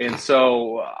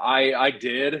so I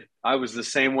was the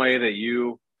same way that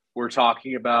you were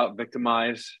talking about,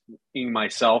 victimizing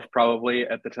myself probably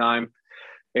at the time.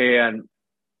 And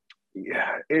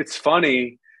it's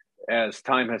funny as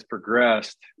time has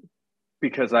progressed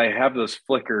because I have those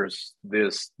flickers,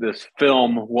 this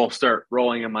film will start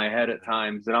rolling in my head at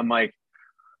times. And I'm like,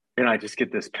 and I just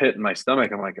get this pit in my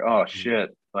stomach. I'm like, oh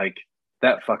shit, like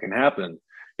that fucking happened.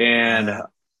 And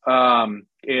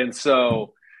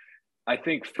so I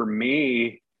think for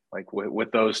me, like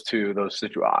with those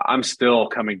situations, I'm still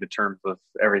coming to terms with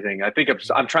everything. I think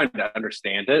I'm trying to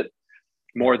understand it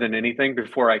more than anything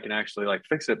before I can actually like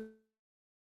fix it.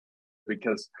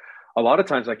 Because a lot of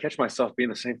times I catch myself being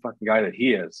the same fucking guy that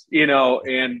he is,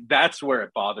 and that's where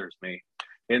it bothers me.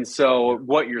 And so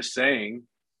what you're saying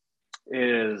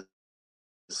is,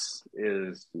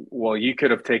 well, you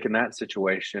could have taken that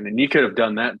situation and you could have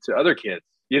done that to other kids,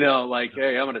 like,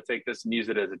 hey, I'm going to take this and use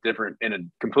it as in a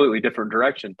completely different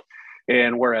direction.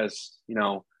 And whereas,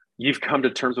 you've come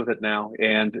to terms with it now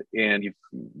and you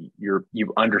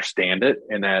understand it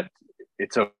and that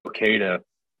it's okay to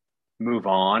move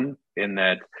on in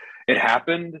that it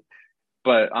happened,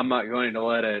 but I'm not going to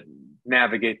let it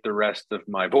navigate the rest of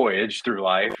my voyage through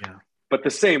life. Yeah. But the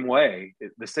same way.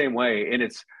 And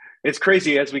it's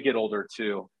crazy as we get older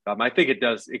too. I think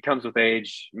it comes with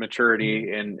age,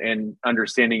 maturity, and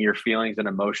understanding your feelings and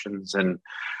emotions. And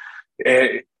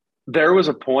there was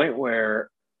a point where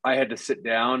I had to sit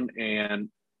down and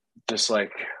just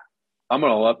like, I'm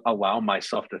going to allow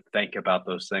myself to think about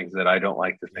those things that I don't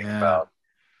like to think about.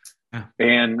 Yeah.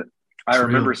 And I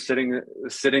remember real.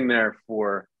 sitting there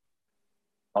for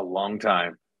a long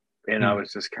time. And I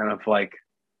was just kind of like,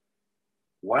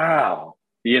 wow,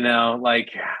 like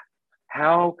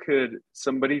how could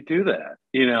somebody do that?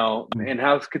 And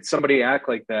how could somebody act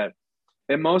like that?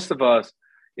 And most of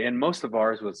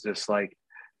ours was just like,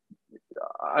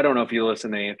 I don't know if you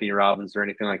listen to Anthony Robbins or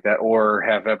anything like that, or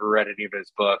have ever read any of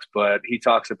his books, but he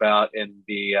talks about in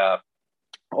the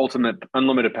Ultimate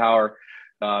Unlimited Power,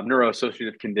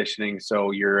 neuroassociative conditioning.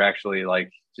 So you're actually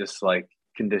like just like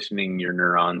conditioning your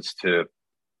neurons to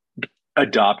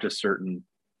adopt a certain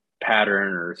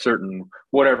pattern or certain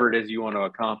whatever it is you want to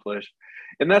accomplish.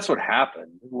 And that's what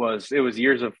happened. It was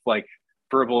years of like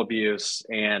verbal abuse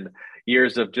and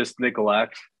years of just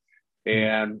neglect,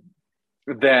 and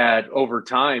that over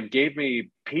time gave me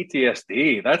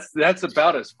PTSD. That's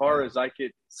about as far as I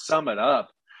could sum it up.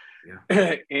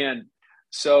 Yeah. And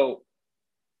so,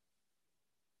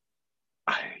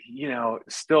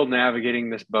 still navigating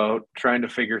this boat, trying to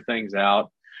figure things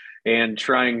out and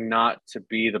trying not to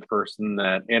be the person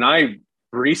that, and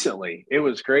it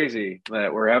was crazy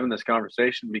that we're having this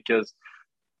conversation because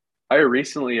I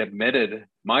recently admitted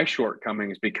my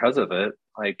shortcomings because of it,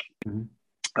 like,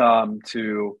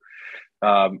 to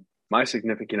my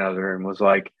significant other, and was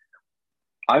like,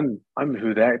 I'm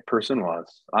who that person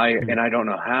was. And I don't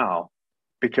know how,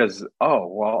 because,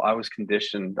 I was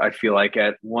conditioned. I feel like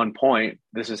at one point,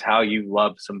 this is how you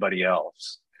love somebody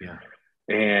else. Yeah.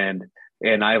 And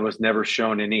I was never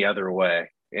shown any other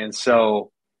way. And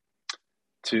so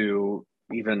to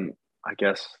even, I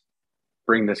guess,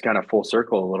 bring this kind of full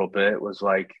circle a little bit was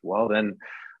like, well, then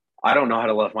I don't know how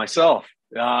to love myself.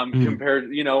 Compared,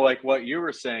 like what you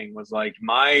were saying was like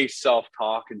my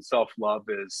self-talk and self-love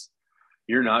is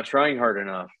you're not trying hard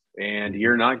enough and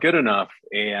you're not good enough.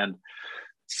 And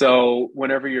so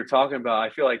whenever you're talking about, I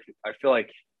feel like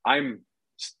I'm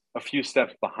a few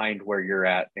steps behind where you're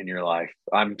at in your life.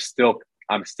 I'm still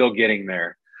getting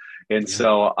there. And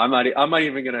so I'm not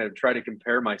even going to try to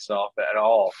compare myself at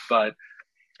all, but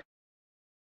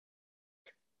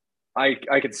I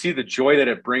can see the joy that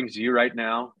it brings you right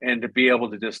now, and to be able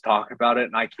to just talk about it.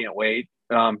 And I can't wait,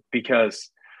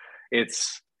 because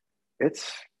it's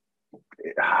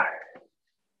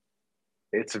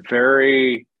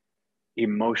very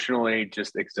emotionally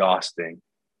just exhausting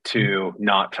to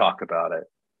not talk about it.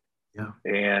 Yeah.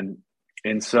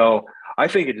 And so I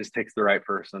think it just takes the right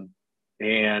person,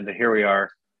 and here we are.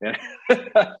 And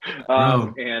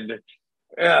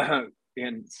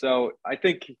so I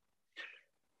think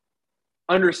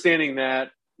understanding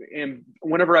that, and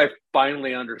whenever I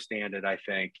finally understand it, I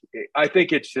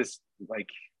think it's just like,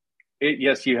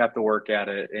 yes, you have to work at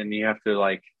it and you have to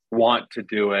like want to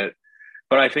do it.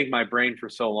 But I think my brain for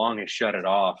so long has shut it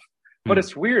off. But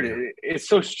it's weird. It's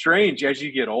so strange as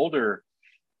you get older.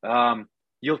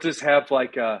 You'll just have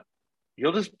like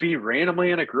you'll just be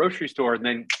randomly in a grocery store and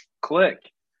then click.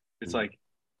 It's like,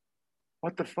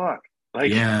 what the fuck?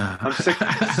 Like, yeah. I'm sick.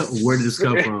 Where did this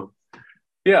come from?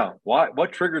 Yeah.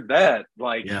 What triggered that?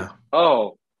 Like,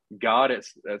 oh, God,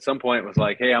 at some point it was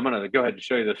like, hey, I'm going to go ahead and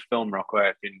show you this film real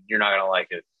quick and you're not going to like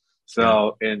it.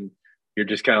 So, and you're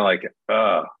just kind of like,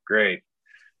 oh, great.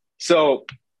 So,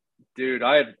 dude,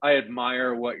 I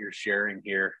admire what you're sharing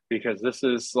here, because this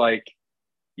is like,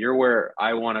 you're where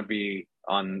I want to be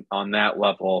on that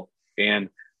level, and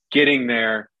getting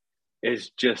there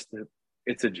is just,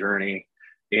 it's a journey.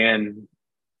 And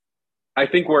I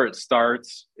think where it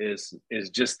starts is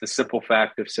just the simple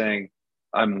fact of saying,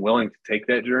 I'm willing to take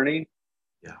that journey,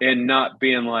 and not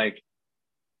being like,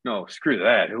 no, screw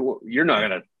that. You're not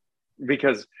going to,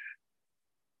 because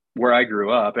where I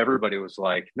grew up, everybody was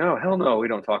like, no, hell no, we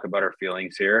don't talk about our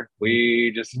feelings here.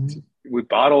 We just, we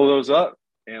bottle those up,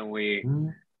 and we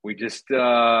just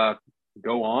go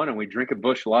on and we drink a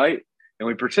Busch Light and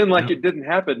we pretend like it didn't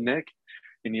happen, Nick,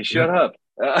 and you shut up.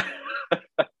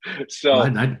 So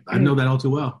I know that all too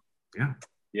well. Yeah.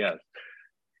 Yes.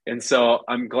 And so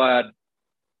I'm glad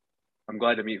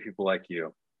to meet people like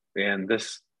you. And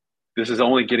this is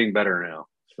only getting better now.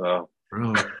 So,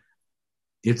 bro,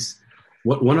 it's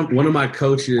one of my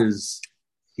coaches,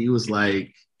 he was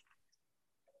like,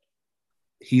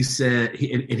 he said,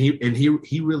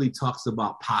 he really talks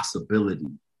about possibility.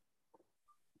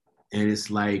 And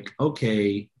it's like,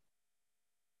 okay,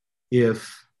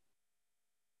 if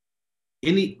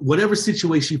whatever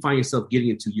situation you find yourself getting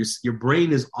into, your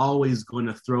brain is always going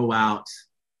to throw out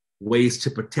ways to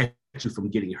protect you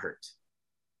from getting hurt.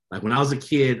 Like when I was a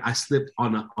kid, I slipped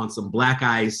on some black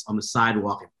ice on the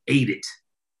sidewalk and ate it.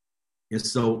 And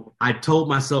so I told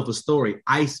myself a story.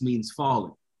 Ice means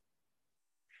falling.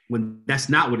 When that's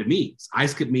not what it means.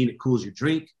 Ice could mean it cools your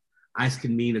drink. Ice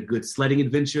can mean a good sledding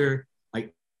adventure.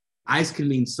 Like ice can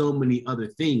mean so many other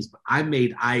things, but I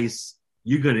made ice,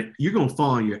 you're gonna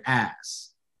fall on your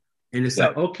ass. And it's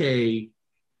like, okay,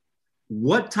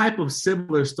 what type of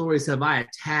similar stories have I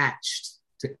attached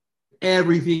to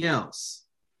everything else?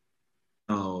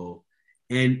 Oh,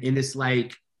 and it's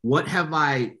like, what have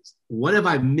I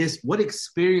missed? What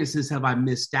experiences have I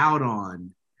missed out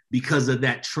on because of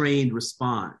that trained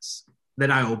response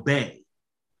that I obey?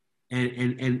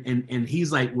 And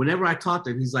he's like, whenever I talk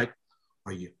to him, he's like,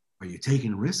 are you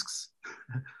taking risks?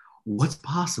 What's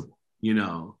possible? You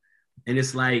know? And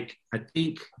it's like, I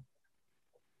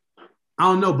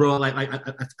don't know, bro. Like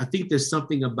I think there's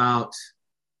something about,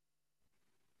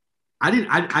 I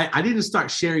didn't start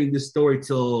sharing this story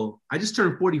till I just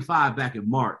turned 45 back in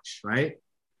March, right?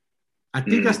 I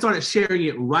think I started sharing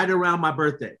it right around my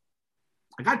birthday.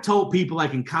 Like I told people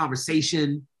like in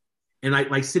conversation and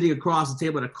like sitting across the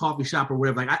table at a coffee shop or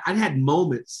whatever, like I had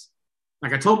moments,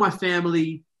 like I told my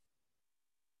family.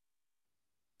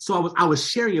 So I was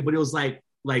sharing it, but it was like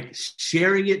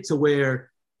sharing it to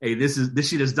where, hey, this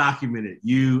shit is documented.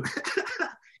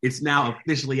 It's now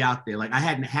officially out there. Like I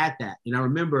hadn't had that. And I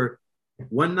remember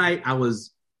one night I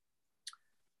was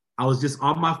just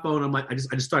on my phone. I'm like, I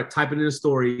just started typing in a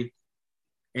story.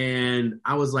 And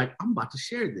I was like, I'm about to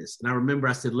share this. And I remember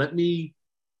I said, let me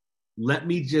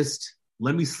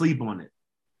sleep on it.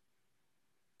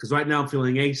 Because right now I'm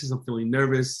feeling anxious. I'm feeling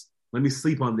nervous. Let me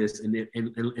sleep on this.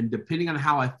 And depending on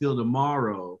how I feel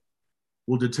tomorrow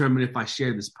will determine if I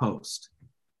share this post.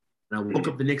 And I woke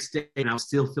up the next day and I was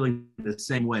still feeling the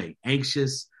same way,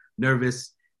 anxious,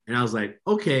 nervous. And I was like,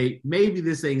 okay, maybe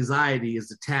this anxiety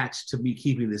is attached to me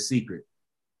keeping this secret.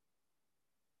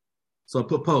 So I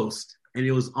put post. And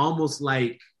it was almost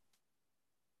like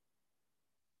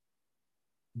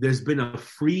there's been a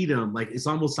freedom. Like it's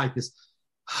almost like this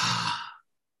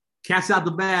cat's out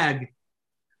the bag,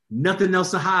 nothing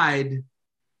else to hide.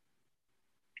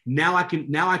 Now I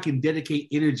can dedicate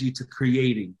energy to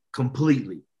creating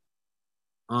completely.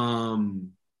 I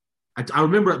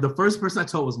remember the first person I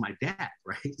told was my dad,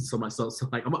 right? So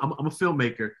like I'm a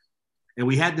filmmaker, and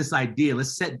we had this idea.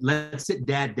 Let's sit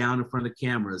dad down in front of the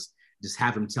cameras. Just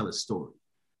have him tell his story,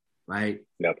 right?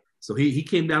 Yep. So he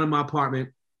came down to my apartment,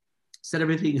 set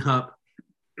everything up,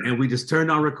 and we just turned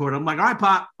on record. I'm like, all right,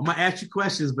 Pop, I'm going to ask you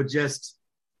questions, but just,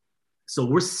 so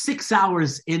we're 6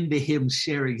 hours into him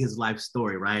sharing his life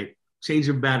story, right?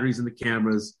 Changing batteries in the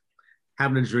cameras,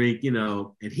 having a drink, you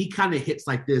know, and he kind of hits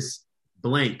like this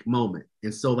blank moment.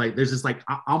 And so like, there's just like,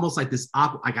 almost like this,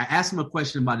 like I asked him a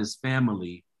question about his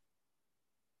family.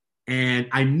 And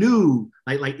I knew,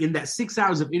 like in that 6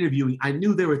 hours of interviewing, I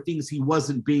knew there were things he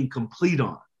wasn't being complete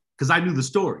on because I knew the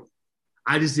story.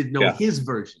 I just didn't know his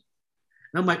version.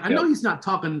 And I'm like, I know he's not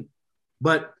talking,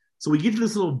 but so we get to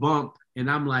this little bump, and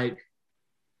I'm like,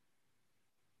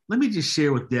 let me just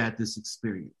share with Dad this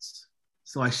experience.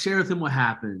 So I share with him what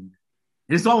happened,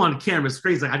 and it's all on camera. It's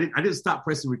crazy. Like I didn't stop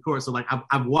pressing record. So like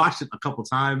I've watched it a couple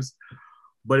times.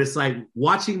 But it's like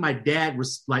watching my dad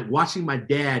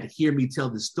hear me tell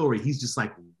this story. He's just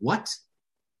like, what?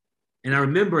 And I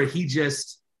remember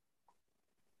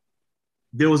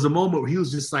there was a moment where he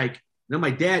was just like, and I'm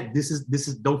like, Dad, this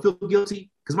is, don't feel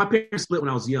guilty. Because my parents split when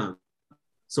I was young.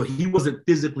 So he wasn't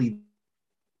physically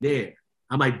there.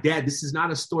 I'm like, Dad, this is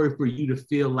not a story for you to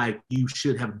feel like you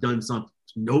should have done something.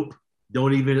 Nope.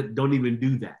 Don't even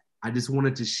do that. I just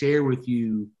wanted to share with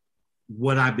you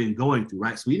what I've been going through,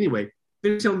 right? So anyway,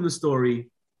 finish telling the story.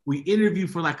 We interview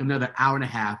for like another hour and a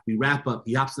half. We wrap up.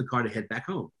 He hops in the car to head back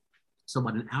home. So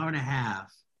about an hour and a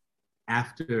half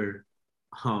after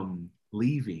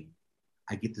leaving,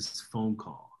 I get this phone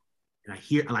call, and I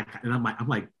hear and I'm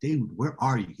like, David, where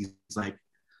are you? He's like,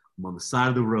 I'm on the side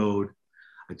of the road.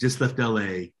 I just left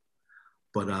LA,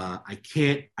 but I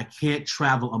can't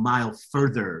travel a mile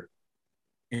further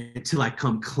until I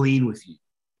come clean with you.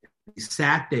 He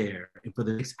sat there, and for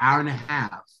the next hour and a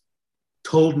half,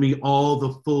 told me all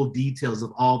the full details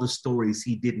of all the stories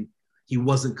he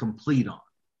wasn't complete on.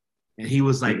 And he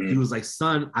was like,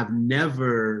 son, I've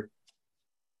never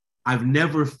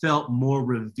felt more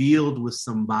revealed with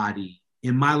somebody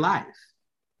in my life.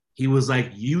 He was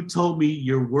like, you told me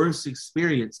your worst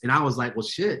experience. And I was like, well,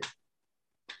 shit,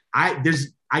 I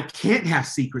can't have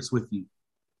secrets with you.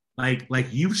 Like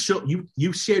you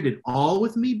shared it all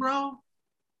with me, bro.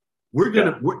 And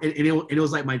it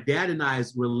was like my dad and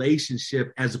I's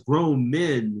relationship as grown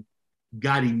men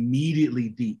got immediately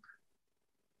deep.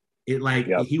 It like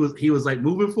Yep. he was like,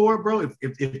 moving forward, bro.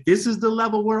 If this is the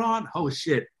level we're on, oh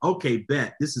shit, okay,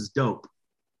 bet this is dope.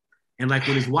 And like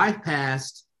when his wife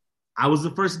passed, I was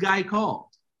the first guy he called,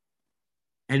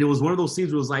 and it was one of those scenes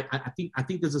where it was like, I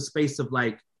think there's a space of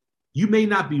like, you may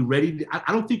not be ready.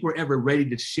 I don't think we're ever ready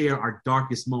to share our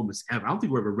darkest moments ever. I don't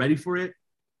think we're ever ready for it.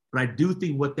 But I do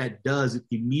think what that does, it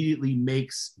immediately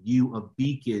makes you a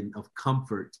beacon of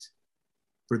comfort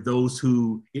for those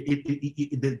who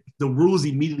the rules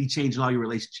immediately change in all your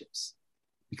relationships,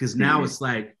 because now it's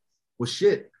like, well,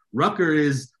 shit, Rucker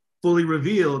is fully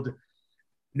revealed.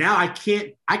 Now I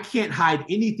can't hide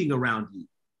anything around you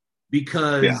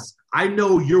because I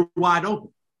know you're wide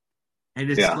open. And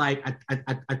it's like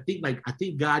I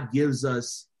think God gives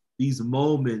us these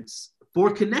moments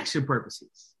for connection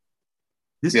purposes.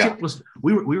 This chick was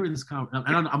we were in this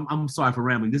I'm sorry for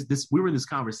rambling. We were in this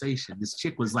conversation. This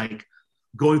chick was like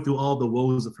going through all the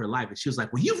woes of her life, and she was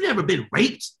like, "Well, you've never been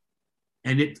raped,"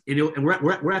 and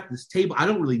we're at this table. I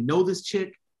don't really know this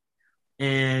chick,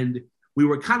 and we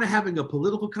were kind of having a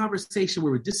political conversation. We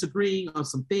were disagreeing on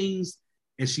some things,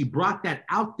 and she brought that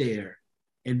out there,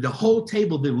 and the whole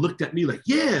table then looked at me like,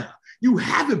 "Yeah, you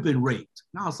haven't been raped,"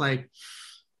 and I was like.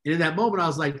 And in that moment, I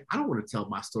was like, I don't want to tell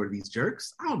my story to these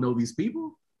jerks. I don't know these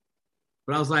people.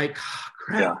 But I was like,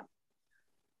 crap. Yeah.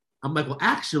 I'm like, well,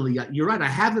 actually, you're right. I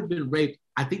haven't been raped.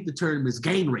 I think the term is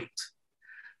gang raped.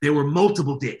 There were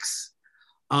multiple dicks.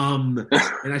 And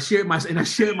I shared my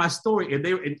story, and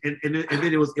then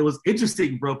it was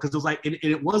interesting, bro, because it was like, and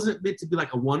it wasn't meant to be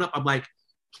like a one up. I'm like,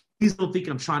 please don't think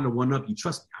I'm trying to one up you.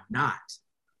 Trust me, I'm not.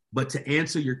 But to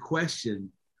answer your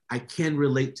question, I can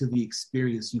relate to the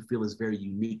experience you feel is very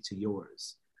unique to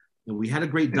yours. And we had a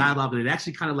great dialogue, and it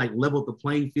actually kind of like leveled the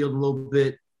playing field a little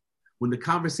bit. When the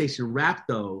conversation wrapped,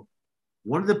 though,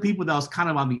 one of the people that was kind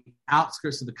of on the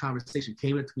outskirts of the conversation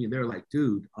came up to me, and they were like,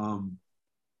 dude,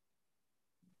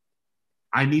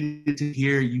 I needed to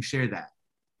hear you share that.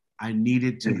 I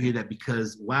needed to hear that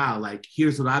because, wow, like,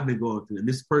 here's what I've been going through. And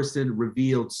this person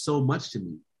revealed so much to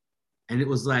me. And it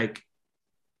was like,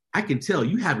 I can tell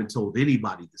you haven't told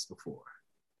anybody this before.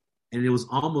 And it was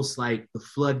almost like the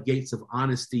floodgates of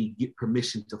honesty get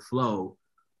permission to flow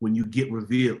when you get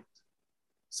revealed.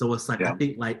 So it's like, I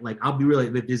think like I'll be real,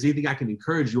 if there's anything I can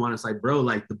encourage you on, it's like, bro,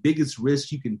 like the biggest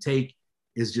risk you can take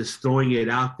is just throwing it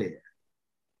out there.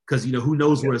 Cause you know, who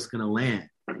knows where it's going to land.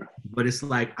 But it's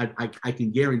like, I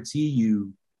can guarantee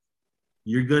you,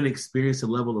 you're going to experience a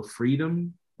level of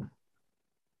freedom.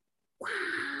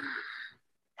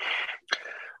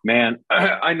 Man,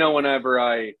 I know whenever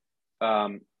I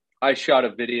shot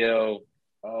a video,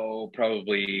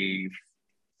 probably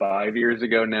 5 years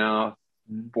ago now,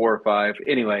 4 or 5.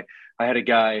 Anyway, I had a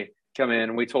guy come in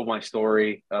and we told my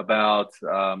story about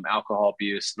alcohol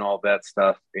abuse and all that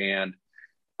stuff. And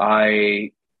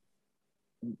I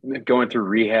going through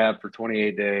rehab for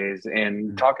 28 days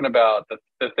and talking about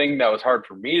the thing that was hard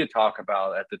for me to talk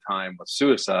about at the time was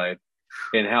suicide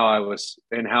and how I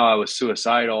was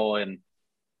suicidal and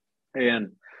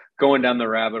going down the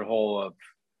rabbit hole of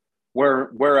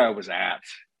where I was at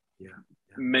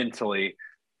mentally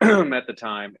at the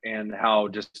time and how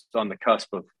just on the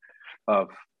cusp of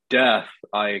death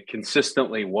I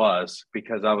consistently was,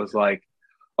 because I was like,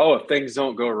 oh, if things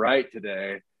don't go right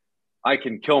today, I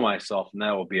can kill myself and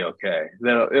that will be okay.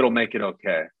 It'll make it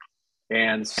okay.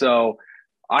 And so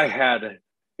I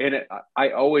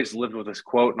always lived with this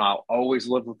quote, and I'll always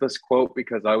live with this quote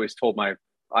because I always told I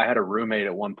had a roommate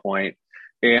at one point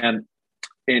and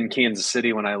in Kansas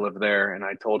City when I lived there, and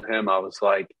I told him, I was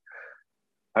like,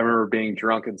 I remember being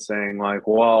drunk and saying like,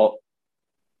 well,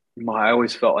 I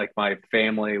always felt like my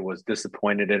family was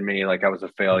disappointed in me. Like I was a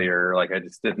failure. Like I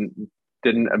just didn't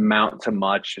amount to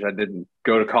much. I didn't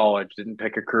go to college, didn't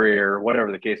pick a career,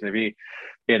 whatever the case may be.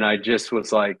 And I just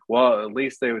was like, well, at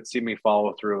least they would see me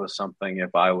follow through with something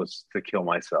if I was to kill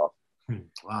myself.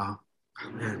 Wow.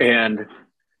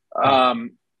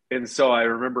 And so I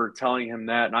remember telling him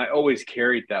that, and I always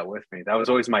carried that with me. That was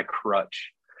always my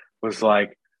crutch, was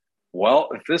like, well,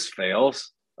 if this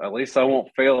fails, at least I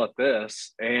won't fail at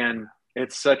this. And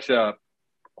it's such a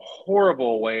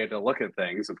horrible way to look at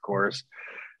things, of course.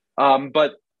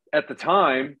 But at the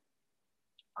time,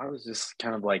 I was just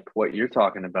kind of like what you're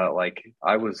talking about. Like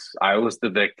I was the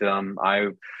victim.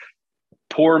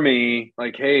 Poor me.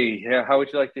 Like, hey, how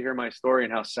would you like to hear my story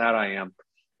and how sad I am?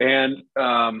 And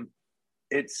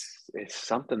it's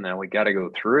something that we got to go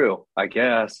through, I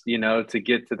guess, to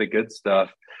get to the good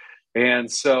stuff.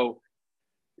 And so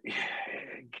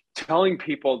telling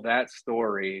people that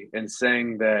story and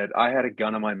saying that I had a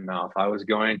gun in my mouth, I was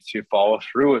going to follow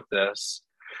through with this.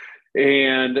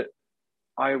 And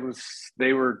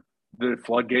the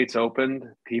floodgates opened.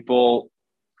 People,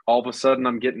 all of a sudden,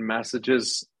 I'm getting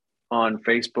messages on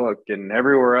Facebook and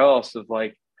everywhere else of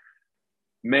like,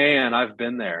 man, I've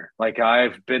been there. Like,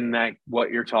 I've been that,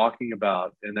 what you're talking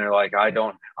about. And they're like,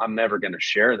 I'm never going to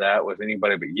share that with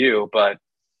anybody but you. But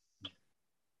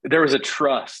there was a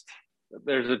trust.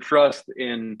 There's a trust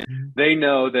in, they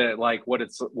know that like what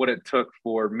it took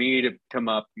for me to come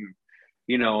up and,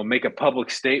 make a public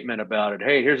statement about it.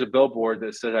 Hey, here's a billboard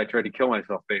that says I tried to kill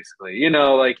myself, basically,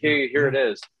 like, hey, here it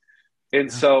is.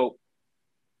 And so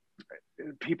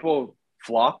people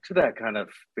flock to that kind of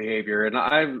behavior. And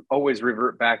I always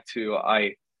revert back to,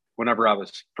 whenever I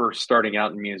was first starting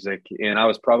out in music, and I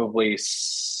was probably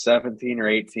 17 or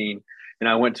 18, and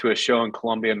I went to a show in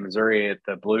Columbia, Missouri at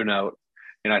the Blue Note,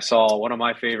 and I saw one of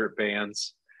my favorite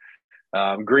bands,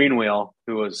 Green Wheel,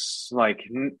 who was like,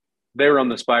 they were on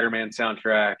the Spider-Man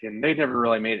soundtrack, and they never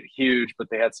really made it huge, but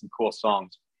they had some cool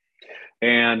songs.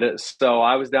 And so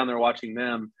I was down there watching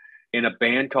them, and a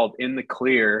band called In the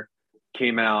Clear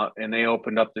came out, and they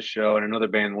opened up the show, and another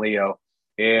band, Leo.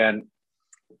 And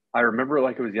I remember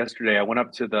like it was yesterday, I went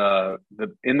up to the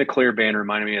In the Clear band,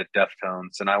 reminded me of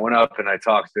Deftones. And I went up and I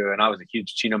talked to, and I was a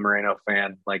huge Chino Moreno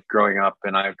fan, like growing up.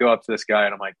 And I go up to this guy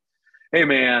and I'm like, hey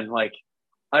man, like,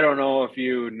 I don't know if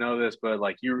you know this, but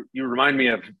like you remind me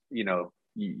of,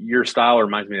 your style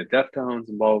reminds me of Deftones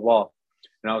and blah, blah, blah.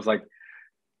 And I was like,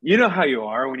 you know how you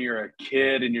are when you're a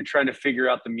kid and you're trying to figure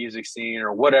out the music scene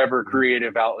or whatever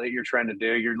creative outlet you're trying to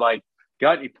do. You're like,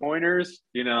 got any pointers,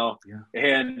 Yeah.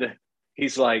 And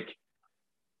he's like,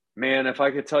 man, if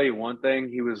I could tell you one thing,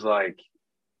 he was like,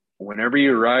 whenever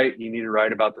you write, you need to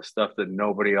write about the stuff that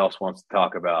nobody else wants to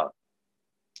talk about.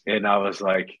 And I was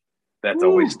like, that's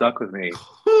always stuck with me.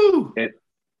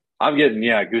 I'm getting,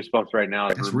 goosebumps right now.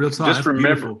 That's real talk. Just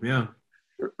remember,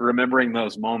 remembering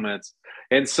those moments.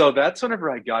 And so that's whenever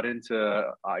I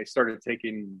started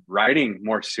taking writing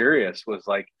more serious. Was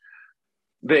like,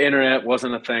 the internet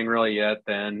wasn't a thing really yet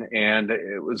then. And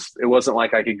it wasn't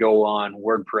like I could go on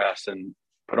WordPress and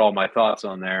put all my thoughts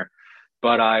on there.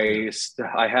 But I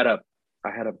had a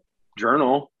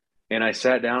journal, and I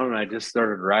sat down and I just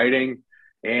started writing.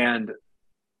 And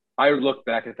I look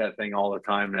back at that thing all the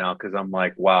time now, because I'm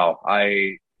like, wow,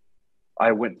 I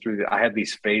went through I had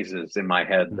these phases in my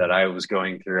head that I was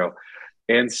going through.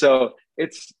 And so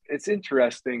it's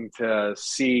interesting to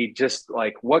see just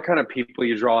like what kind of people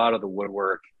you draw out of the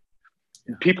woodwork,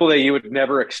 people that you would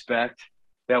never expect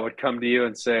that would come to you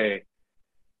and say,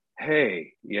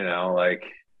 hey,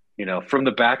 from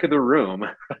the back of the room,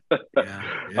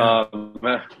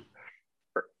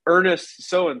 Ernest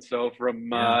so-and-so from,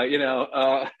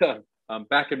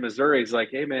 back in Missouri is like,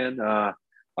 hey man,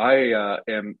 I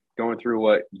am going through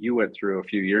what you went through a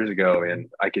few years ago, and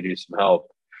I could use some help.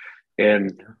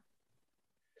 And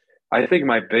I think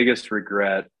my biggest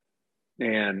regret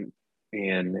and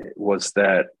was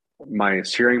that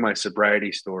sharing my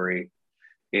sobriety story,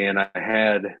 and I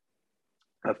had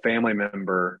a family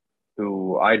member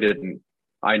who I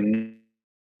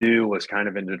knew was kind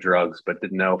of into drugs, but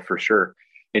didn't know for sure.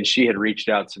 And she had reached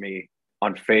out to me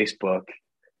on Facebook,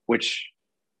 which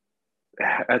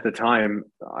at the time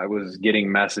I was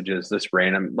getting messages, this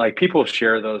random, like people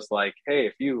share those, like, hey,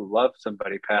 if you love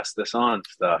somebody, pass this on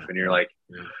stuff. And you're like,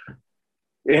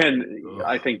 and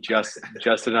I think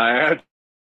Justin and I,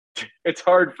 it's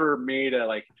hard for me to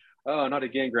like, oh, not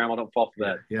again, grandma, don't fall for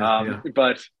that.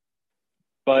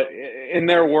 But in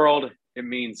their world, it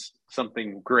means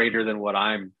something greater than what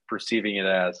I'm perceiving it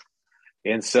as.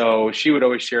 And so she would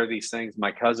always share these things,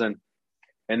 my cousin.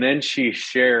 And then she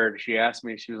asked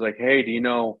me, she was like, hey, do you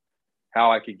know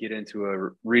how I could get into a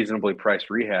reasonably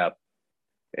priced rehab?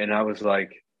 And I was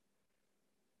like,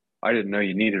 I didn't know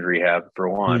you needed rehab, for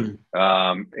one.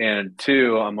 And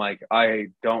two, I'm like, I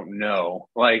don't know.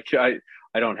 Like, I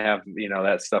don't have,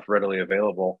 that stuff readily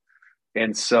available.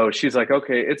 And so she's like,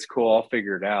 okay, it's cool, I'll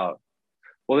figure it out.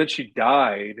 Well, then she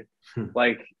died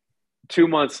like 2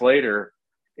 months later.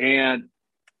 And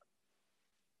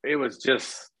it was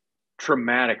just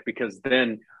traumatic, because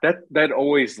then that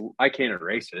always, I can't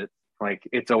erase it. Like,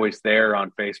 it's always there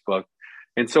on Facebook.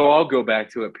 And so I'll go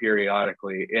back to it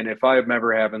periodically. And if I'm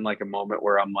ever having like a moment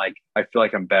where I'm like, I feel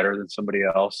like I'm better than somebody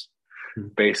else,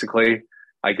 basically,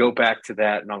 I go back to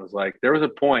that. And I was like, there was a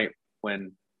point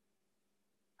when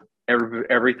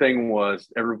everybody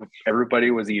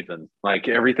was even. Like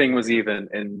everything was even,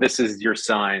 and this is your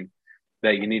sign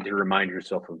that you need to remind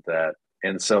yourself of that.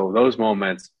 And so those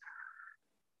moments,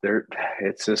 they're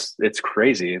it's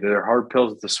crazy. They're hard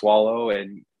pills to swallow,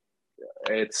 and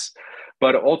it's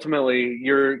but ultimately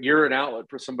you're an outlet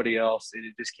for somebody else, and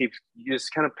it just keeps you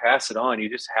just kind of pass it on. You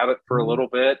just have it for a little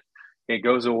bit, it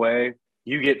goes away.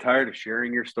 You get tired of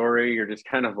sharing your story. You're just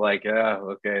kind of like,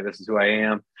 okay, this is who I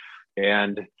am.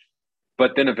 And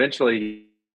but then eventually,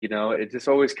 it just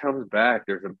always comes back.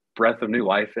 There's a breath of new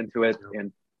life into it,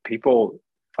 and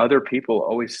other people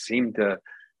always seem to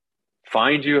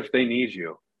find you if they need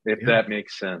you, if that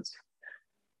makes sense.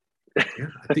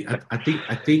 Yeah,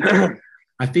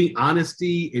 I think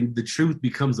honesty and the truth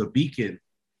becomes a beacon.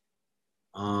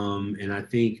 And I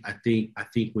think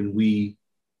when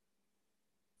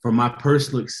from my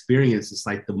personal experience, it's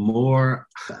like the more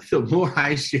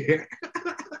I share,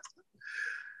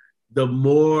 the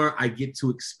more I get to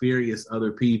experience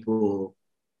other people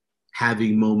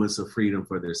having moments of freedom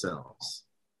for themselves.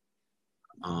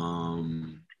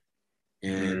 And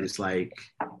it's like,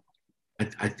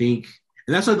 I think,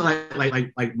 and that's what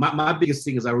like my biggest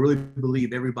thing is I really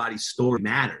believe everybody's story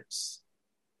matters.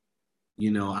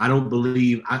 I don't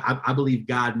believe, I believe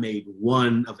God made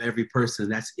one of every person.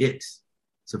 That's it.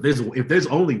 So if there's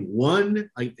only one,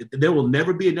 like there will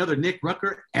never be another Nick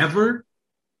Rucker ever,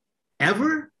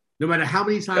 no matter how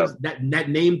many times that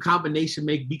name combination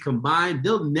may be combined,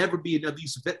 there'll never be another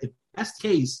Yusuf. If that's the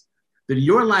case, then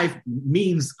your life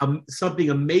means something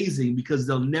amazing because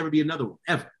there'll never be another one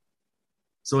ever.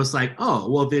 So it's like,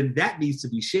 oh, well, then that needs to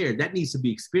be shared. That needs to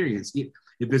be experienced. If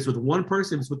it's with one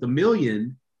person, if it's with a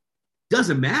million,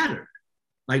 doesn't matter.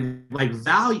 Like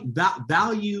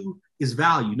value is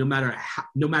value, no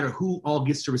matter who all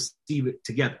gets to receive it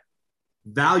together.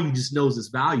 Value just knows it's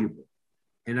valuable.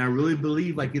 And I really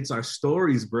believe like it's our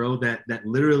stories, bro, that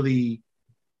literally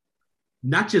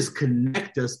not just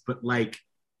connect us, but like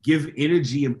give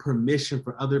energy and permission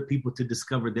for other people to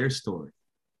discover their story.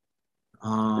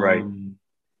 Right.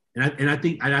 And I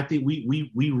think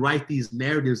we write these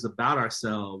narratives about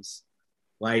ourselves.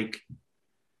 Like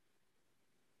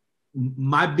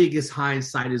my biggest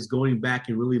hindsight is going back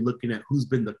and really looking at who's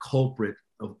been the culprit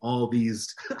of all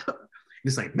these.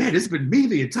 It's like, man, it's been me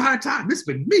the entire time. It's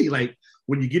been me. Like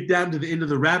when you get down to the end of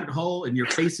the rabbit hole and you're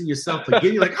facing yourself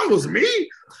again, you're like, oh, it was me.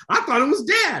 I thought it was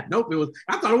dad. Nope.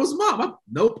 I thought it was mom.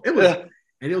 Nope. It was.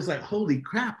 And it was like, holy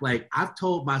crap. Like I've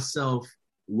told myself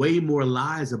way more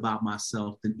lies about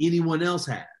myself than anyone else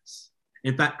has.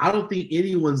 In fact, I don't think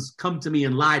anyone's come to me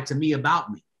and lied to me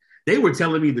about me. They were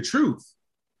telling me the truth.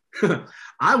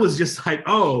 I was just like,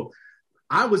 oh,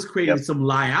 I was creating some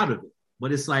lie out of it.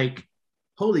 But it's like,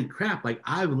 holy crap, like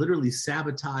I've literally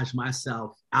sabotaged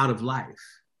myself out of life.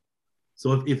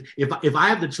 So if I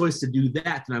have the choice to do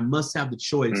that, then I must have the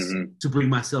choice to bring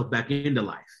myself back into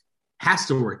life. Has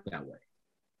to work that way.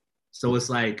 So it's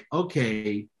like,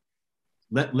 okay,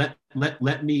 let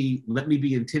me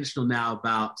be intentional now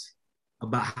about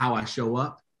how I show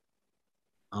up.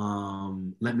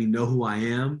 Let me know who I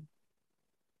am,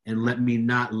 and let me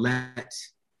not let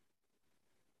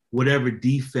whatever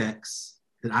defects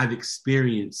that I've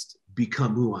experienced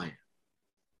become who I am.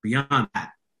 Beyond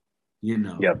that,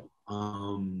 Yep.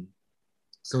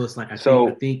 So it's like I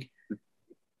think.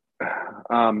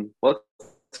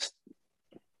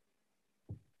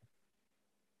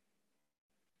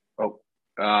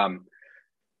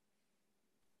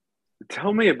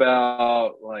 Tell me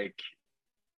about like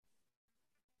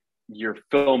your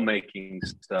filmmaking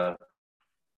stuff.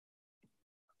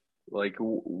 Like,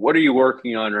 what are you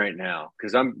working on right now?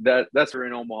 Because that's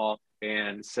in Omaha,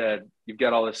 and said you've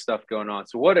got all this stuff going on.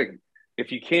 So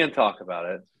if you can talk about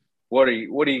it, what do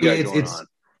you got going on?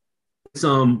 It's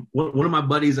one of my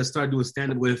buddies I started doing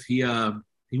stand-up with. He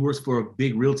works for a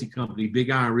big realty company, Big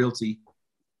Iron Realty,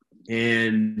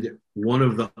 and one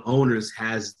of the owners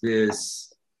has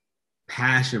this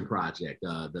passion project.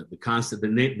 The concept, the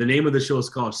name of the show is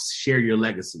called Share Your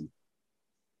Legacy,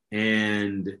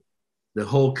 and the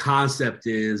whole concept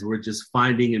is we're just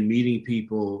finding and meeting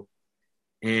people,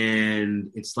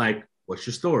 and it's like, what's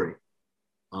your story?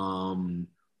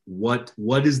 What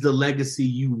is the legacy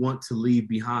you want to leave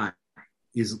behind?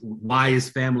 Why is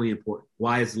family important?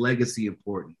 Why is legacy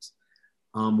important?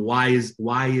 Why is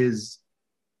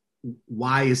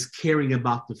caring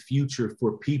about the future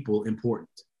for people important?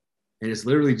 And it's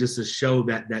literally just a show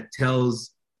that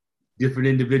tells different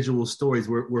individual stories.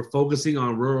 We're focusing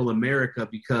on rural America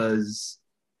because,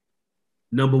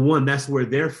 number one, that's where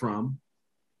they're from.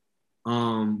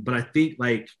 But I think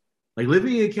like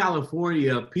living in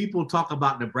California, people talk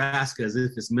about Nebraska as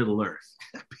if it's Middle Earth.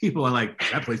 people are like,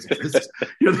 that place exists.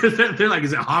 They're like,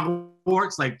 is it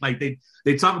Hogwarts? Like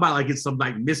they talk about like it's some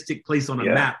like mystic place on a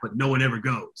map, but no one ever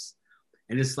goes.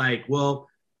 And it's like, well,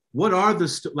 what are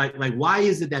the like why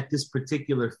is it that this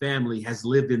particular family has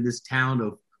lived in this town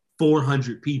of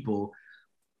 400 people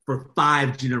for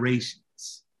 5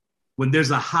 generations? When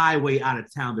there's a highway out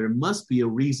of town, there must be a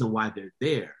reason why they're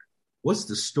there. What's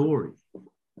the story?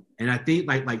 And I think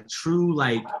like true,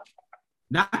 like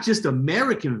not just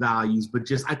American values, but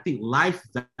just I think life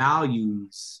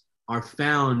values are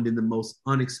found in the most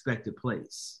unexpected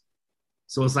place.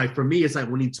 So it's like, for me, it's like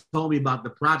when he told me about the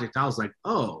project, I was like,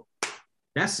 oh,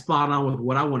 that's spot on with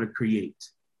what I want to create.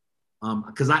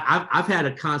 Because I've had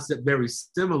a concept very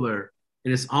similar,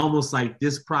 and it's almost like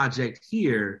this project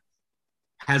here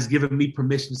has given me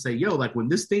permission to say, yo, like when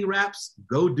this thing wraps,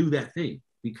 go do that thing,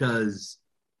 because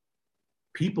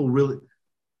people want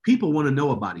to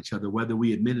know about each other, whether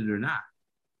we admit it or not.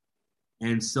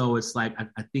 And so it's like,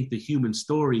 I think the human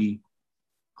story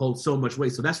holds so much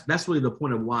weight. So that's really the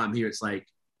point of why I'm here. It's like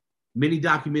mini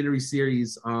documentary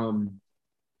series.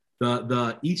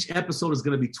 Each episode is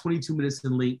going to be 22 minutes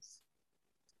in length.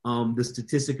 The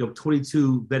statistic of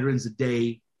 22 veterans a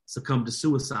day succumb to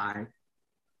suicide,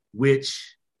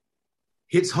 which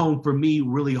hits home for me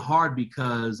really hard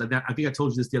because I think I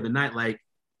told you this the other night, like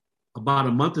about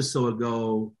a month or so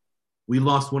ago, we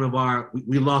lost one of our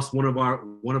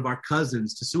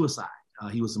cousins to suicide.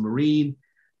 He was a Marine.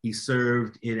 He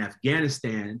served in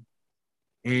Afghanistan.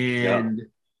 And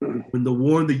when the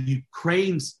war in the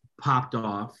Ukraine popped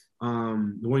off,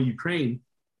 the war in Ukraine,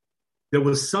 there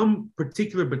was some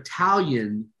particular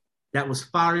battalion that was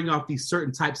firing off these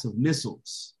certain types of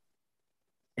missiles.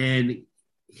 And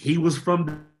he was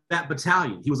from that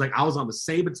battalion. He was like, I was on the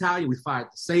same battalion. We fired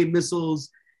the same missiles.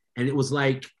 And it was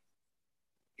like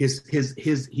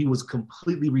he was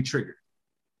completely re-triggered.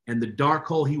 And the dark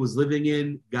hole he was living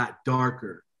in got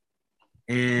darker.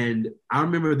 And I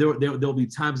remember there'll be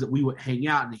times that we would hang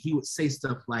out and he would say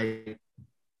stuff like,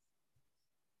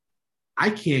 I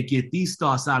can't get these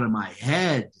thoughts out of my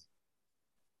head.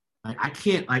 Like I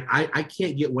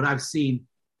can't get what I've seen.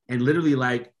 And literally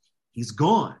like he's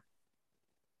gone.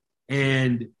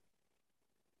 And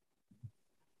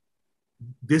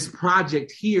this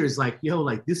project here is like, yo,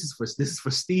 like this is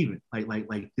for Steven.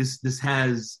 Like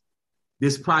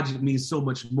this project means so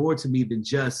much more to me than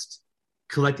just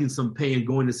collecting some pay and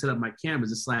going to set up my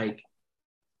cameras. It's like,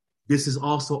 this is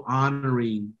also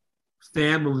honoring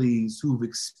families who've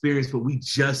experienced what we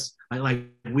just, like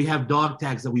we have dog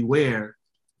tags that we wear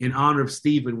in honor of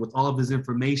Steven with all of his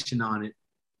information on it.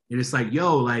 And it's like,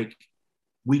 yo, like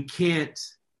we can't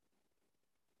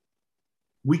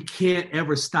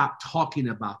ever stop talking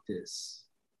about this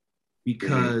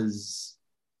because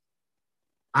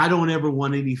I don't ever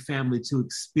want any family to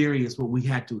experience what we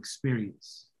had to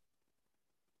experience.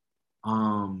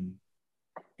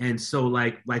 And so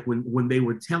like when they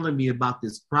were telling me about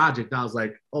this project, I was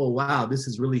like, oh, wow, this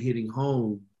is really hitting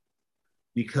home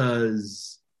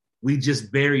because we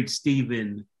just buried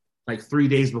Steven like 3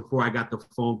 days before I got the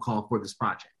phone call for this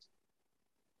project.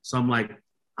 So I'm like,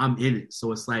 I'm in it.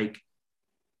 So it's like,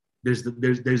 there's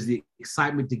the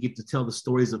excitement to get to tell the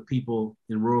stories of people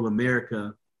in rural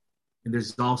America. And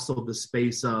there's also the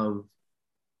space of,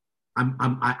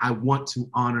 I want to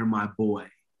honor my boy.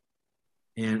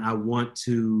 And I want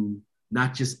to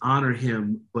not just honor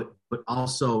him, but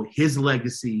also his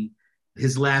legacy.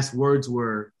 His last words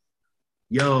were,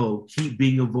 yo, keep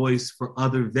being a voice for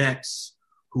other vets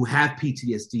who have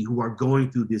PTSD, who are going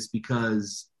through this,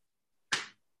 because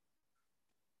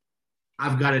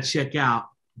I've got to check out,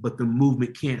 but the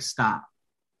movement can't stop.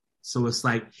 So it's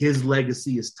like his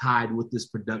legacy is tied with this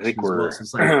production. I think we're, so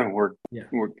it's like,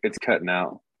 it's cutting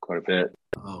out quite a bit.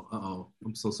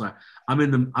 I'm so sorry. I'm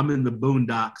in the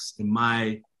boondocks and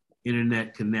my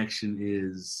internet connection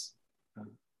is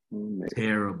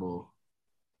terrible.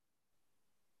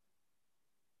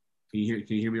 Can you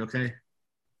hear me okay?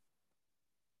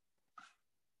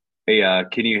 Hey,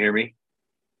 can you hear me?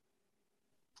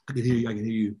 I can hear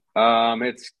you.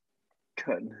 It's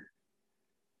cutting.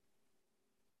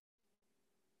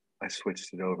 I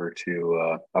switched it over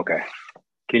to okay.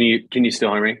 Can you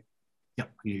still hear me? Yep,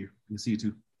 I can hear you. I can see you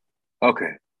too.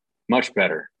 Okay. Much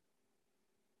better.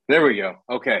 There we go.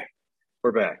 Okay.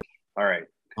 We're back. All right.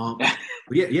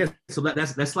 Yeah. So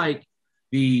that's like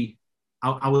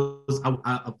I was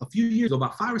a few years ago,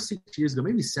 about 5 or 6 years ago,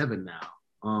 maybe 7 now.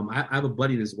 I have a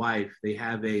buddy and his wife. They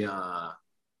have a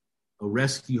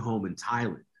rescue home in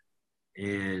Thailand,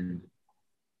 and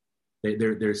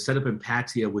they're set up in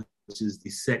Pattaya, which is the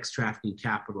sex trafficking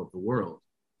capital of the world.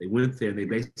 They went there and they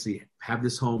basically have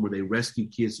this home where they rescue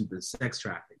kids who've been sex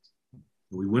trafficked.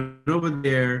 And we went over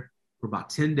there for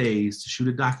about 10 days to shoot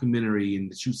a documentary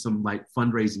and to shoot some like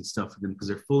fundraising stuff for them because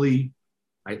they're fully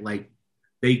like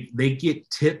they get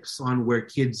tips on where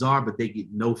kids are, but they get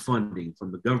no funding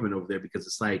from the government over there because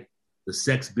it's like the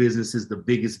sex business is the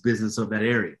biggest business of that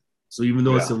area. So even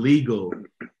though it's illegal,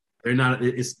 they're not.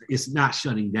 It's not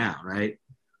shutting down, right?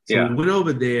 So we went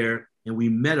over there and we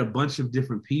met a bunch of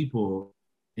different people,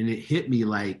 and it hit me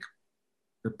like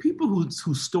the people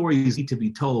whose stories need to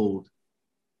be told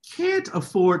can't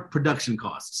afford production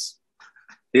costs.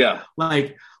 Yeah,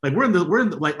 like we're in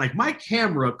the like my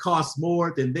camera costs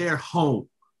more than their home.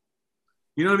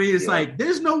 You know what I mean? It's like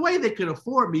there's no way they could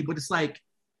afford me, but it's like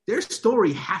their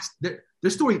story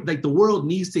like the world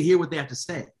needs to hear what they have to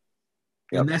say.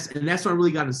 Yep. And that's what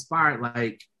really got inspired.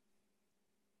 Like,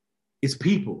 it's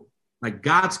people. Like,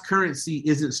 God's currency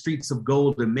isn't streets of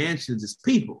gold and mansions, it's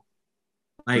people.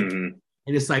 Like, and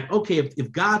it's like, okay,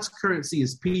 if God's currency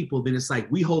is people, then it's like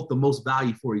we hold the most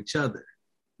value for each other.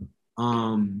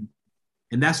 And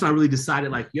that's when I really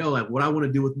decided, like, yo, like what I want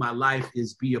to do with my life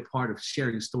is be a part of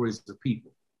sharing stories of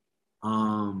people.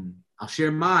 I'll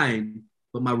share mine,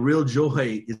 but my real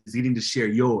joy is getting to share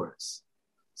yours.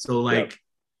 So, like,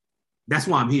 that's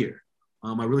why I'm here.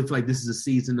 I really feel like this is a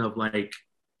season of like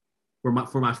for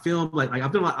my film. Like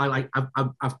I've done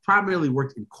I've primarily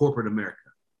worked in corporate America.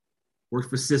 Worked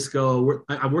for Cisco.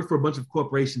 I worked for a bunch of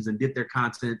corporations and did their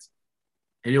content,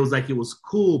 and it was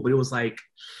cool, but it was like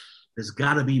there's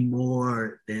got to be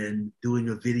more than doing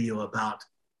a video about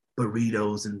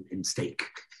burritos and steak.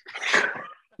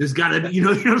 There's got to be, you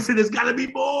know what I'm saying? There's got to be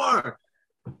more.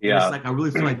 Yeah, and it's like I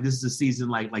really feel like this is a season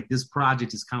like this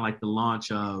project is kind of like the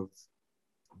launch of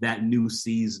that new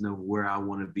season of where I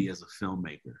want to be as a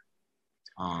filmmaker.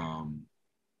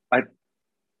 I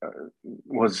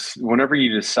was whenever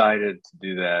you decided to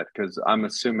do that, because I'm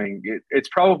assuming it's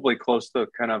probably close to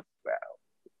kind of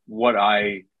what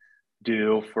I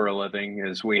do for a living.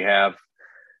 Is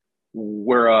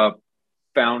we're a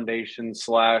foundation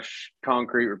 /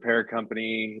 concrete repair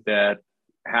company that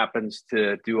happens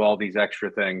to do all these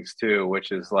extra things too,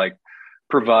 which is like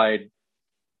provide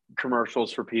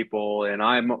commercials for people, and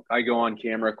I go on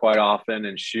camera quite often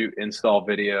and install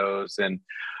videos, and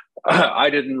I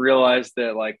didn't realize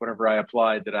that like whenever I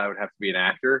applied that I would have to be an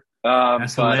actor.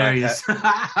 That's hilarious.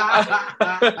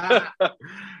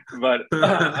 But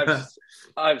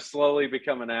I've slowly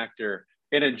become an actor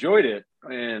and enjoyed it,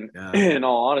 and in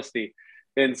all honesty,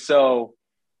 and so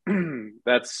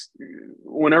that's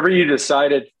whenever you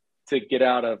decided to get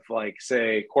out of like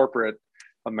say corporate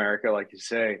America, like you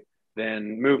say,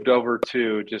 then moved over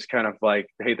to just kind of like,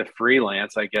 hey, the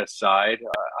freelance, I guess, side.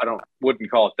 Wouldn't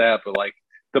call it that, but like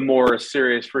the more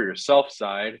serious for yourself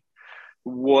side.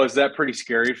 Was that pretty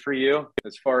scary for you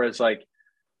as far as like,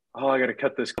 oh, I got to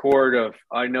cut this cord of,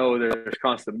 I know there's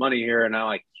constant money here and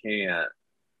now I can't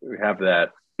have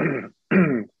that.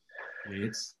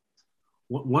 It's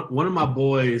one of my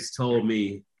boys told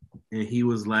me, and he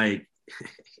was like,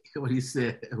 what he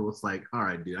said, it was like, all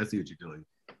right, dude, I see what you're doing.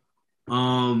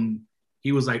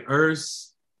 He was like,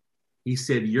 Urs, he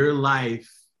said, your life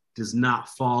does not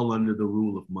fall under the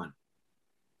rule of money.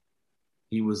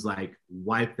 He was like,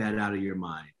 wipe that out of your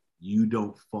mind. You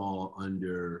don't fall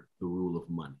under the rule of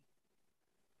money.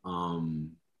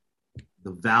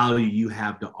 The value you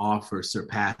have to offer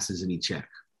surpasses any check.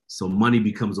 So money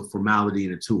becomes a formality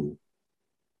and a tool.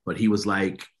 But he was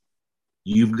like,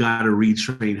 you've got to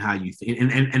retrain how you think.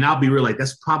 And I'll be real, like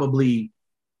that's probably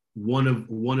one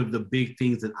of the big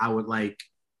things that I would like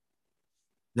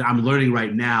that I'm learning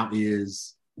right now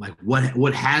is like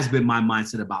what has been my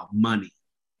mindset about money.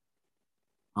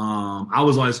 I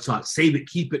was always taught save it,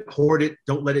 keep it, hoard it,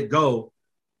 don't let it go.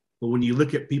 But when you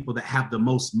look at people that have the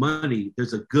most money,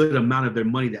 there's a good amount of their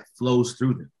money that flows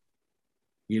through them.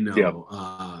 You know, yep.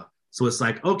 So it's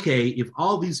like, okay, if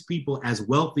all these people, as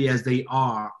wealthy as they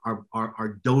are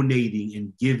donating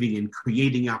and giving and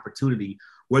creating opportunity,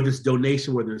 whether it's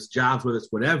donation, whether it's jobs, whether it's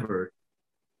whatever,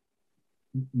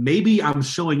 maybe I'm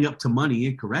showing up to money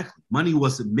incorrectly. Money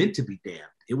wasn't meant to be damned.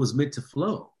 It was meant to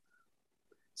flow.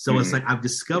 So it's like I've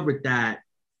discovered that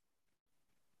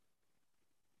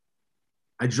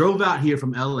I drove out here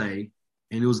from LA and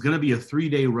it was going to be a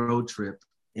 3-day road trip.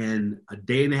 And a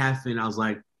day and a half in, I was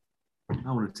like,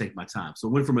 I want to take my time. So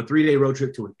it went from a 3-day road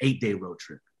trip to an 8-day road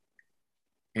trip.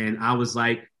 And I was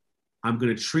like, I'm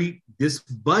going to treat this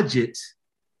budget,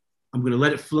 I'm going to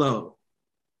let it flow.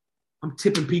 I'm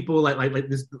tipping people like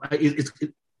this.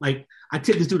 Like I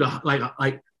tip this dude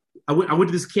like I went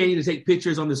to this canyon to take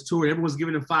pictures on this tour, and everyone's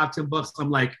giving them $5-10. I'm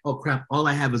like, oh crap, all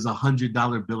I have is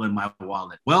 $100 bill in my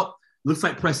wallet. Well, looks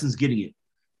like Preston's getting it.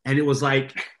 And it was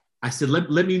like, I said, let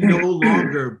me no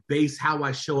longer base how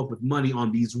I show up with money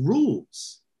on these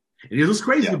rules. And it was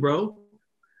crazy, bro.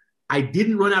 I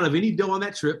didn't run out of any dough on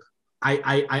that trip.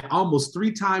 I almost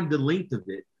 3 times the length of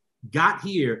it, got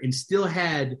here and still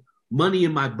had money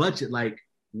in my budget. Like,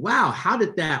 wow, how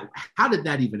did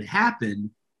that even happen?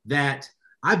 That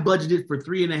I budgeted for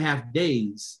 3.5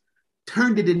 days,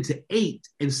 turned it into 8,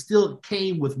 and still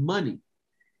came with money.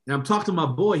 And I'm talking to my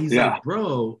boy. He's like,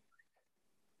 bro,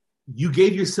 you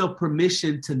gave yourself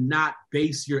permission to not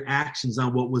base your actions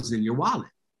on what was in your wallet.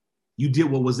 You did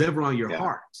what was ever on your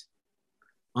heart.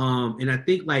 And I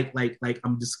think like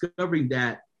I'm discovering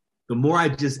that the more I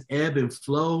just ebb and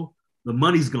flow, the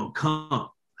money's gonna come.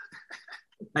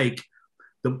 Like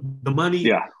the money.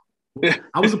 Yeah.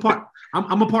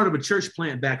 I'm a part of a church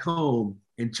plant back home,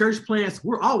 and church plants,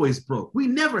 we're always broke. We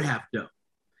never have dough.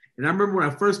 And I remember when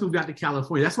I first moved out to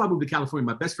California, that's why I moved to California.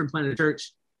 My best friend planted a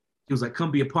church. He was like,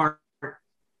 come be a part.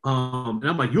 And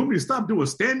I'm like, you want me to stop doing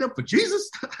stand-up for Jesus?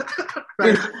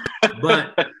 Right?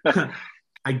 But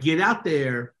I get out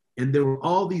there, and there were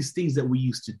all these things that we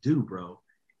used to do, bro.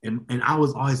 And I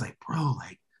was always like, bro,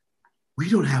 like, we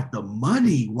don't have the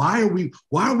money. Why are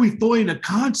we throwing a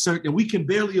concert and we can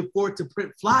barely afford to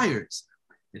print flyers?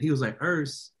 And he was like,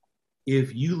 Urs,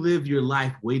 if you live your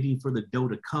life waiting for the dough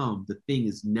to come, the thing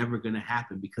is never going to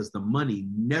happen, because the money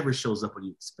never shows up when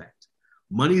you expect.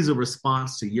 Money is a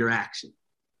response to your action.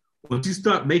 Once you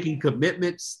start making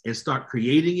commitments and start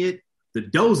creating it, the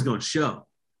dough's going to show.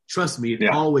 Trust me, it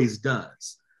always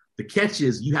does. The catch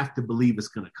is you have to believe it's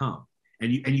going to come.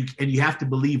 And you have to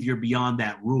believe you're beyond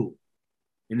that rule.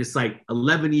 And it's like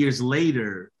 11 years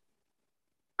later,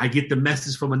 I get the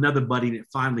message from another buddy, and it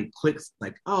finally clicks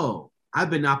like, oh, I've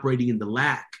been operating in the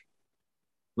lack.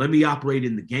 Let me operate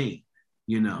in the gain,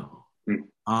 you know?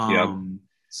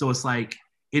 So it's like,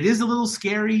 it is a little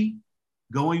scary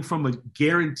going from a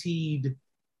guaranteed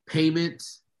payment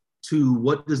to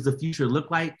what does the future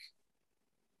look like?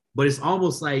 But it's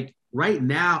almost like right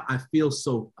now I feel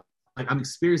so like I'm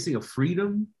experiencing a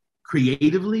freedom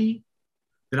creatively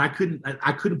that I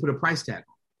couldn't put a price tag on.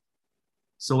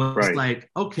 So it's like,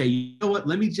 okay, you know what?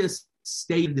 Let me just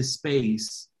stay in this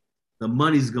space. The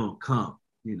money's gonna come,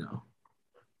 you know.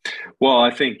 Well,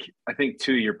 I think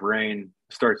too, your brain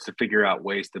starts to figure out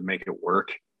ways to make it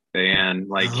work. And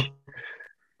like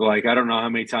I don't know how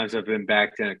many times I've been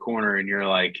backed in a corner, and you're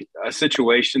like, a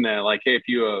situation that like, hey, if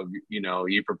you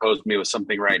proposed me with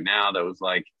something right now that was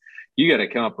like, you got to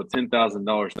come up with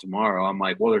 $10,000 tomorrow. I'm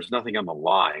like, well, there's nothing on the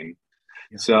line.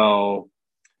 Yeah. So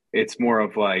it's more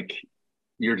of like,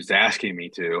 you're just asking me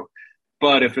to.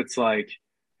 But if it's like,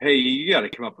 hey, you got to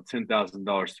come up with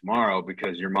 $10,000 tomorrow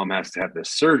because your mom has to have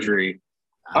this surgery,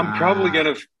 I'm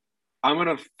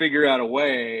going to figure out a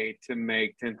way to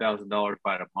make $10,000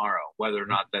 by tomorrow, whether or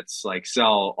not that's like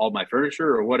sell all my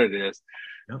furniture or what it is.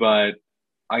 Yep. But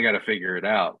I got to figure it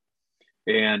out.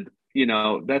 And, you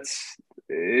know,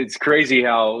 it's crazy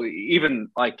how even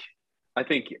like, I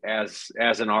think as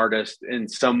an artist in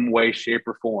some way, shape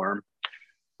or form,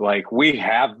 like we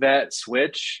have that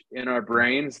switch in our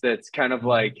brains that's kind of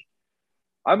like,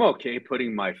 I'm okay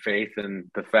putting my faith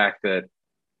in the fact that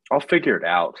I'll figure it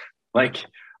out. Like,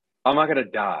 I'm not going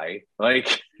to die.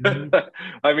 Like,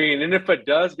 I mean, and if it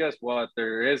does, guess what?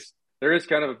 There is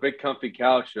kind of a big comfy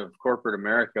couch of corporate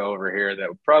America over here that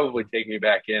would probably take me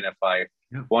back in if I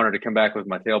wanted to come back with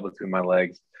my tail between my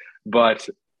legs. But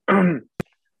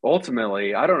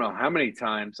ultimately, I don't know how many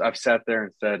times I've sat there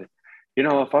and said, you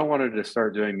know, if I wanted to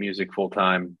start doing music full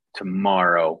time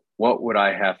tomorrow, what would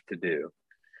I have to do?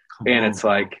 It's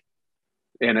like,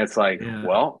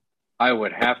 well, I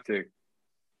would have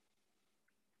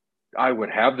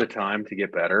the time to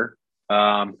get better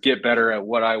at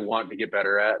what I want to get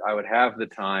better at. I would have the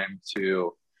time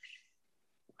to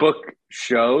book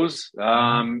shows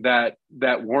that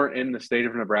weren't in the state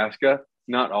of Nebraska,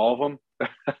 not all of them,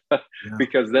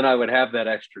 because then I would have that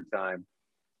extra time.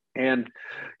 And,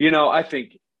 you know, I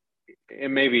think,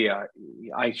 and maybe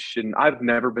I shouldn't, I've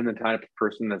never been the type of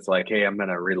person that's like, hey, I'm going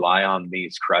to rely on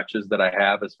these crutches that I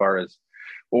have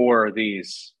or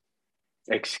these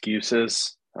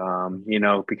excuses. You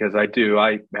know, because I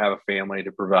have a family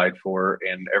to provide for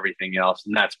and everything else.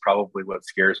 And that's probably what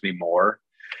scares me more.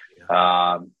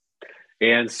 Yeah.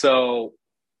 And so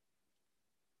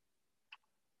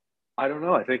I don't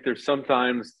know. I think there's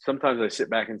sometimes I sit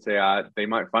back and say, they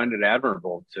might find it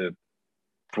admirable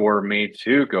for me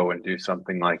to go and do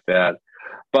something like that.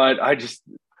 But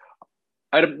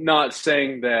I'm not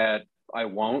saying that I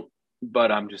won't.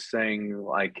 but I'm just saying,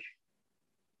 like,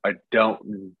 I don't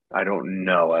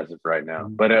know as of right now,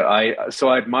 but I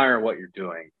admire what you're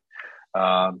doing,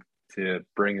 um, to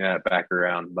bring that back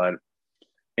around, but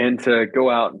and to go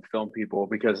out and film people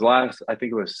because I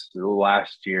think it was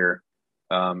last year,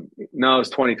 no, it was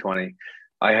 2020.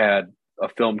 I had a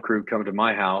film crew come to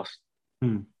my house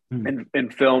Mm-hmm.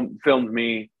 and filmed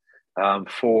me,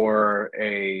 for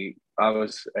a I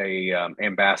was a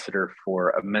ambassador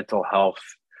for a mental health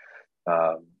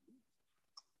um,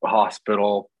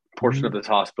 hospital portion of Mm-hmm. this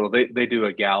hospital. They do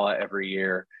a gala every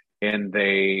year, and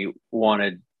they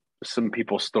wanted some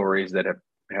people's stories that have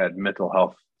had mental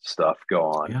health stuff go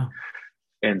on. Yeah.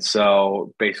 And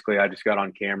so basically, I just got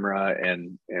on camera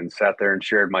and sat there and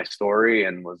shared my story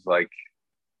and was like,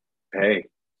 "Hey,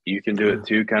 you can do Yeah. it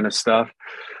too," kind of stuff.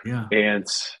 Yeah. And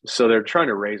so they're trying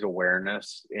to raise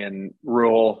awareness in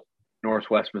rural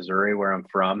Northwest Missouri, where I'm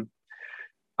from.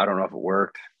 I don't know if it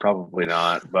worked, probably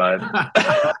not, but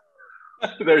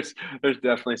there's there's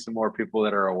definitely some more people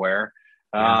that are aware.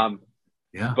 Yeah. Um,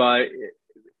 Yeah. but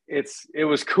it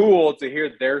was cool to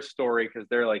hear their story because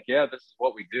they're like, yeah, this is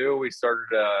what we do. We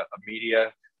started a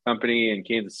media company in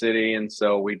Kansas City, and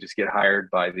so we just get hired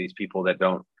by these people that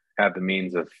don't have the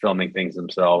means of filming things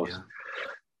themselves.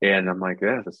 Yeah. And I'm like,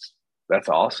 yeah, that's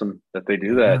awesome that they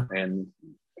do that, Yeah.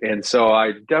 and so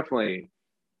I definitely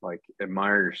like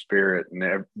admire your spirit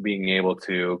and being able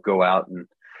to go out and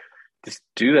just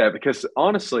do that because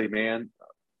honestly, man,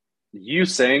 you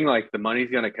saying like the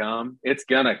money's gonna come, it's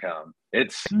gonna come.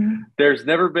 It's Mhm. there's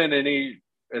never been any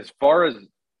as far as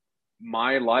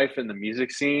my life in the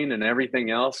music scene and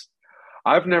everything else.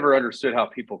 I've never understood how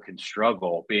people can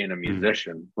struggle being a Mhm.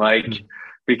 musician. Like Mhm.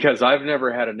 because I've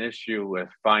never had an issue with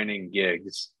finding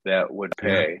gigs that would Yeah.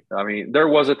 pay. I mean, there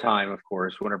was a time, of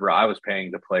course, whenever I was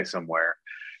paying to play somewhere,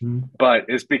 Mhm. but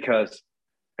it's because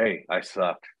hey, I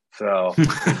sucked. So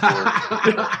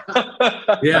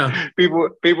Yeah.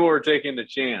 people were taking the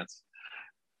chance.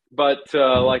 But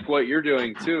like what you're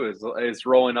doing too is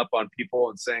rolling up on people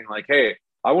and saying like, "Hey,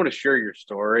 I want to share your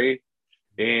story,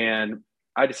 and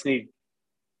I just need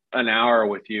an hour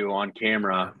with you on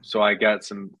camera, so I got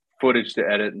some footage to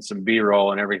edit and some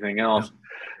B-roll and everything Yeah. else,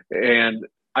 and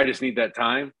I just need that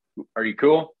time. Are you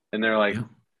cool?" And they're like, Yeah.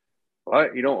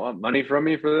 "What? You don't want money from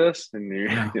me for this?" And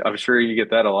Yeah. I'm sure you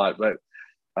get that a lot, but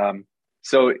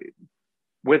so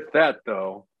with that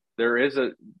though, there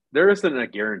isn't a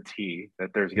guarantee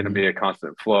that there's going to Mhm. be a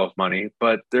constant flow of money,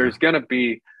 but Yeah. there's going to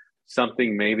be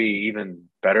something maybe even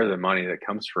better than money that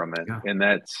comes from it, Yeah. and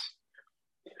that's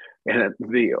and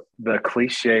the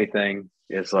cliche thing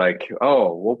is like,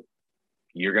 oh well,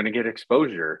 you're going to get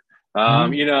exposure.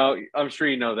 Mhm. I'm sure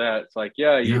you know that it's like,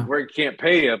 yeah, Yeah. we can't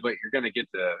pay you, but you're going to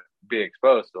get to be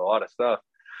exposed to a lot of stuff,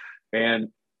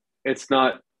 and it's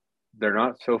not they're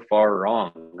not so far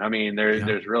wrong. I mean, Yeah.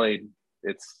 there's really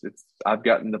it's I've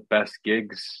gotten the best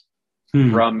gigs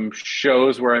Hmm. from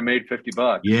shows where I made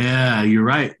 $50. Yeah, you're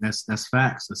right. That's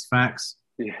facts. That's facts.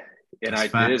 Yeah. And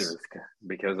That's I did facts.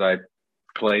 because I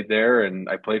played there and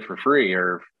I played for free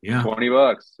or Yeah.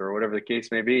 $20 or whatever the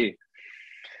case may be.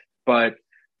 But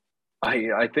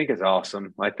I think it's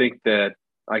awesome. I think that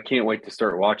I can't wait to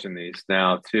start watching these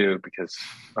now too because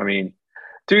I mean,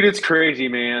 dude, it's crazy,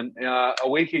 man. A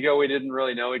week ago, we didn't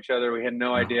really know each other. We had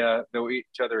no Yeah. idea that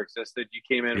each other existed. You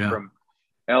came in Yeah. from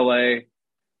LA.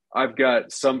 I've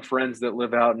got some friends that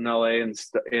live out in LA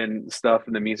and stuff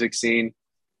in the music scene,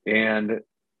 and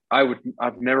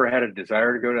I've never had a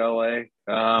desire to go to LA,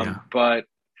 Yeah. but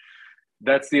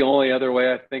that's the only other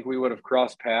way I think we would have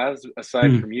crossed paths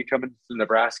aside Hmm. from you coming to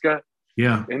Nebraska.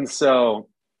 Yeah. And so,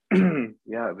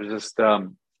 yeah, it was just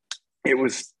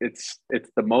it's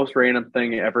the most random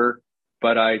thing ever,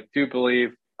 but I do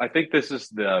believe I think this is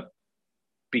the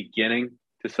beginning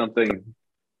to something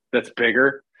that's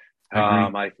bigger. I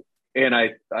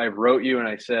agree. I wrote you and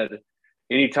I said,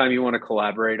 anytime you want to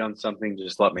collaborate on something,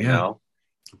 just let me Yeah. know.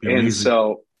 It'd be And amazing.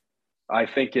 so I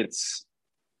think eh,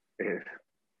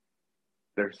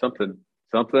 there's something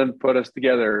put us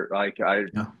together. Like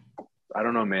Yeah. I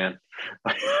don't know, man.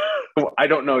 I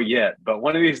don't know yet, but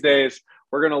one of these days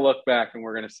we're gonna look back and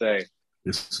we're gonna say,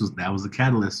 That was the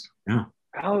catalyst. Yeah.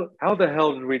 how the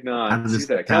hell did we How not did see this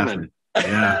that coming?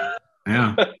 happen? Yeah.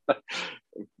 Yeah.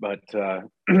 But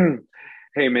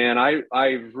hey man,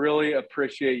 I really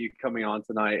appreciate you coming on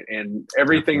tonight and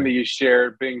everything that Definitely. you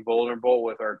shared, being vulnerable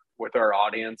with our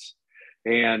audience,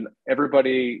 and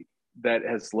everybody that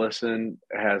has listened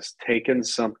has taken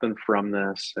something from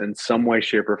this in some way,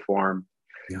 shape, or form.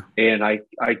 Yeah. And I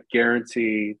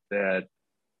guarantee that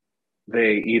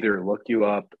they either look you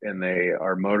up and they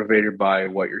are motivated by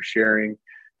what you're sharing.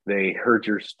 They heard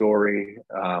your story.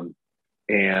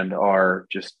 and are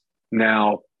just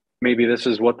now maybe this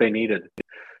is what they needed.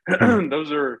 Mm.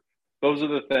 Those are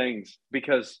the things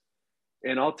because,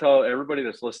 and I'll tell everybody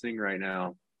that's listening right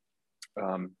now,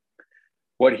 um,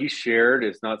 what he shared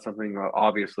is not something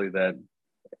obviously that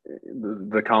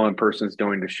the common person is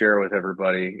going to share with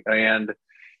everybody. And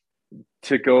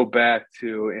to go back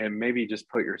to and maybe just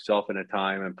put yourself in a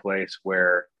time and place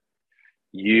where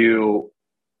you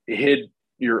hid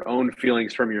your own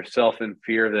feelings from yourself in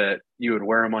fear that you would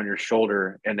wear them on your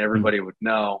shoulder and everybody would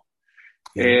know.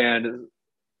 Yeah.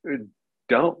 And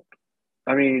don't.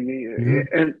 I mean,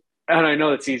 and I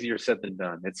know it's easier said than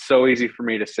done. It's so easy for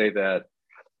me to say that,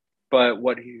 but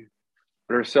what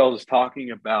Ursel is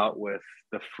talking about with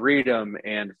the freedom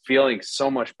and feeling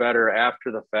so much better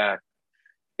after the fact,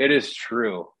 it is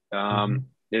true. It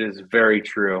is very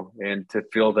true. And to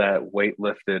feel that weight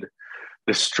lifted,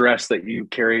 the stress that you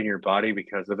carry in your body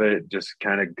because of it just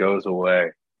kind of goes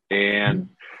away. And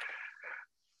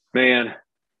man,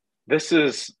 this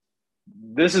has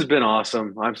been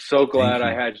awesome. I'm so glad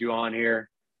I had you on here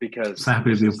because I'm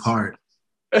happy to be a part.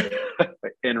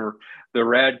 And the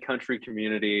rad country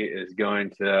community is going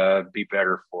to be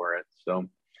better for it. So,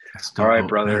 all right,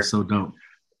 brother. That's so dope.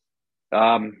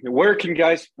 Where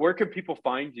can people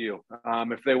find you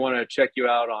if they want to check you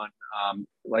out on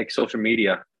like social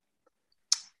media?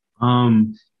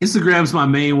 Instagram's my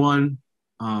main one.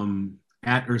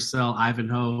 At Ursel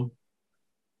Ivanhoe.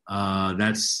 I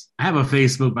have a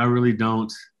Facebook, but I really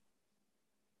don't.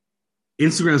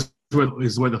 Instagram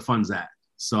is where the fun's at.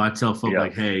 So I tell folks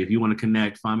like, hey, if you want to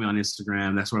connect, find me on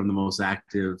Instagram. That's where I'm the most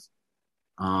active.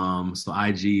 So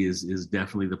IG is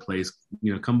definitely the place.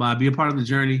 Come by, be a part of the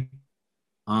journey.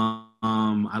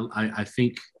 I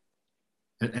think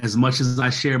as much as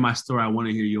I share my story, I want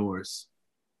to hear yours.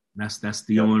 That's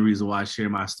the only reason why I share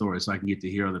my story, so I can get to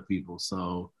hear other people.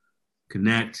 So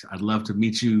connect. I'd love to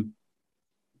meet you.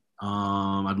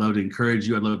 I'd love to encourage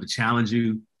you. I'd love to challenge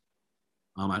you.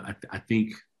 I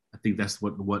think that's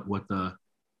what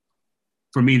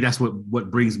for me, that's what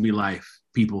brings me life,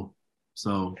 people.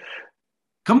 So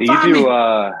come find me.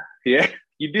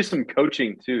 You do some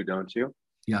coaching too, don't you?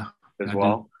 Yeah. As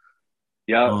well.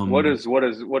 Yeah. What does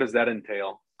that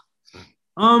entail?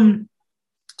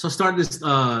 So start this.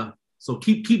 So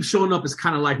keep showing up is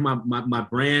kind of like my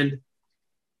brand.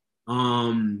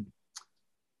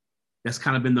 That's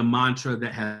kind of been the mantra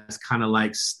that has kind of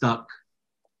like stuck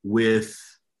with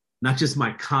not just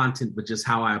my content, but just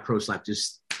how I approach life.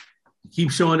 Just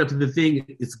keep showing up to the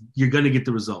thing. You're going to get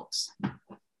the results.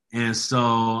 And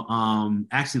so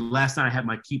actually last night I had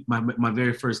my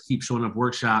very first Keep Showing Up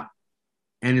workshop.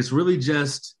 And it's really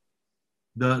just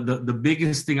the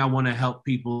biggest thing I want to help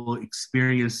people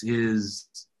experience is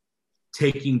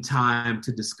taking time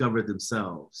to discover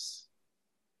themselves.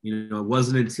 It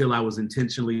wasn't until I was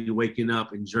intentionally waking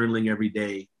up and journaling every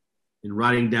day and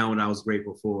writing down what I was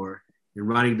grateful for and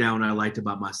writing down what I liked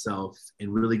about myself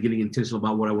and really getting intentional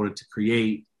about what I wanted to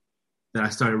create that I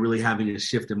started really having a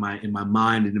shift in my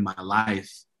mind and in my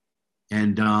life.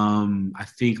 And I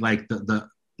think like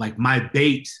like my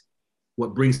bait,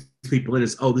 what brings people in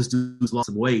is, oh, this dude's lost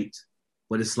some weight.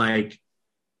 But it's like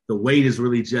the weight is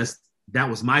really just, that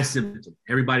was my symptom.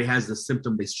 Everybody has the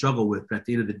symptom they struggle with. But at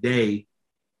the end of the day,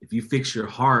 if you fix your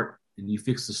heart and you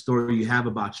fix the story you have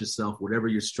about yourself, whatever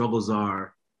your struggles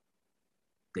are,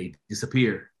 they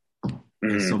disappear.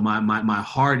 And so my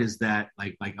heart is that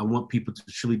like I want people to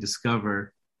truly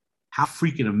discover how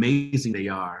freaking amazing they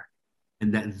are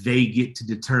and that they get to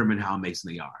determine how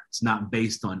amazing they are. It's not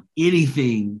based on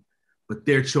anything but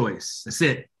their choice. That's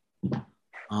it.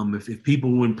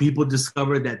 When people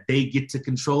discover that they get to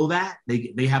control that,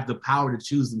 they have the power to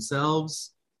choose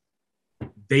themselves,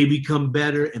 they become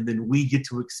better, and then we get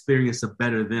to experience a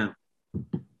better them.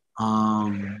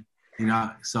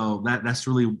 So that's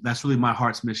really my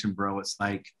heart's mission, bro. It's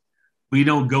like we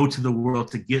don't go to the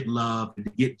world to get love and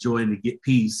to get joy and to get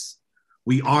peace.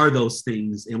 We are those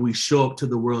things, and we show up to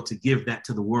the world to give that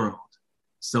to the world.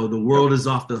 So the world is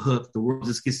off the hook. The world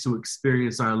just gets to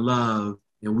experience our love,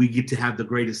 and we get to have the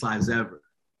greatest lives ever.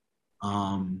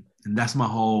 And that's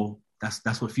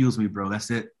that's what fuels me, bro. That's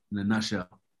it in a nutshell.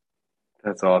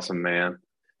 That's awesome, man.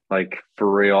 Like for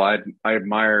real, I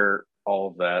admire all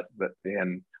of that,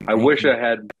 and I wish I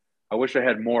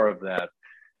had more of that.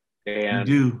 And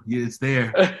you do. Yeah, it's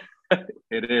there.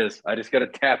 It is. I just got to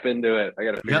tap into it. I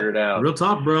got to figure it out. Real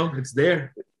talk, bro. It's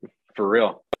there. For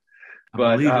real.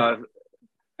 But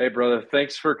hey, brother,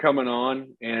 thanks for coming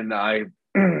on, and I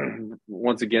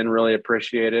once again really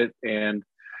appreciate it. And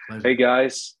pleasure. Hey,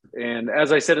 guys, and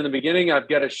as I said in the beginning, I've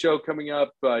got a show coming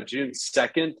up June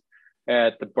 2nd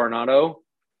at the Barnado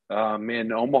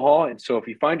in Omaha. And so if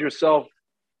you find yourself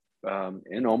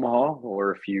in Omaha,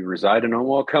 or if you reside in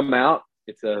Omaha, come out.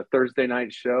 It's a Thursday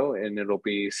night show, and it'll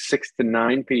be 6 to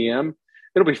 9 p.m.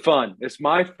 It'll be fun. It's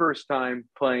my first time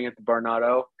playing at the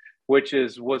Barnado, which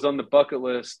was on the bucket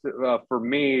list for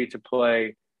me to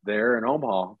play there in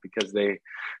Omaha, because they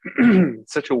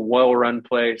such a well-run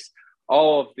place.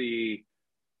 All of the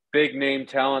big name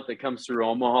talent that comes through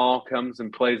Omaha comes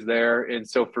and plays there. And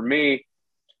so for me,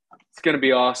 it's going to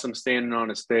be awesome standing on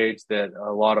a stage that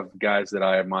a lot of guys that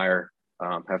I admire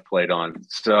have played on.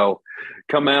 So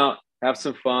come out, have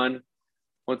some fun.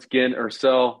 Once again,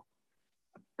 Ursel,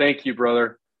 thank you,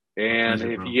 brother. And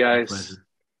pleasure, if bro. you guys,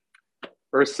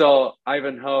 Ursel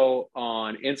Ivanhoe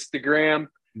on Instagram,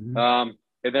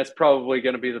 and that's probably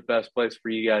going to be the best place for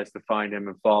you guys to find him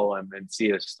and follow him and see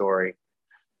his story.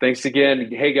 Thanks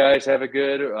again. Hey, guys, have a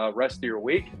good rest of your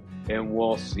week, and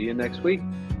we'll see you next week.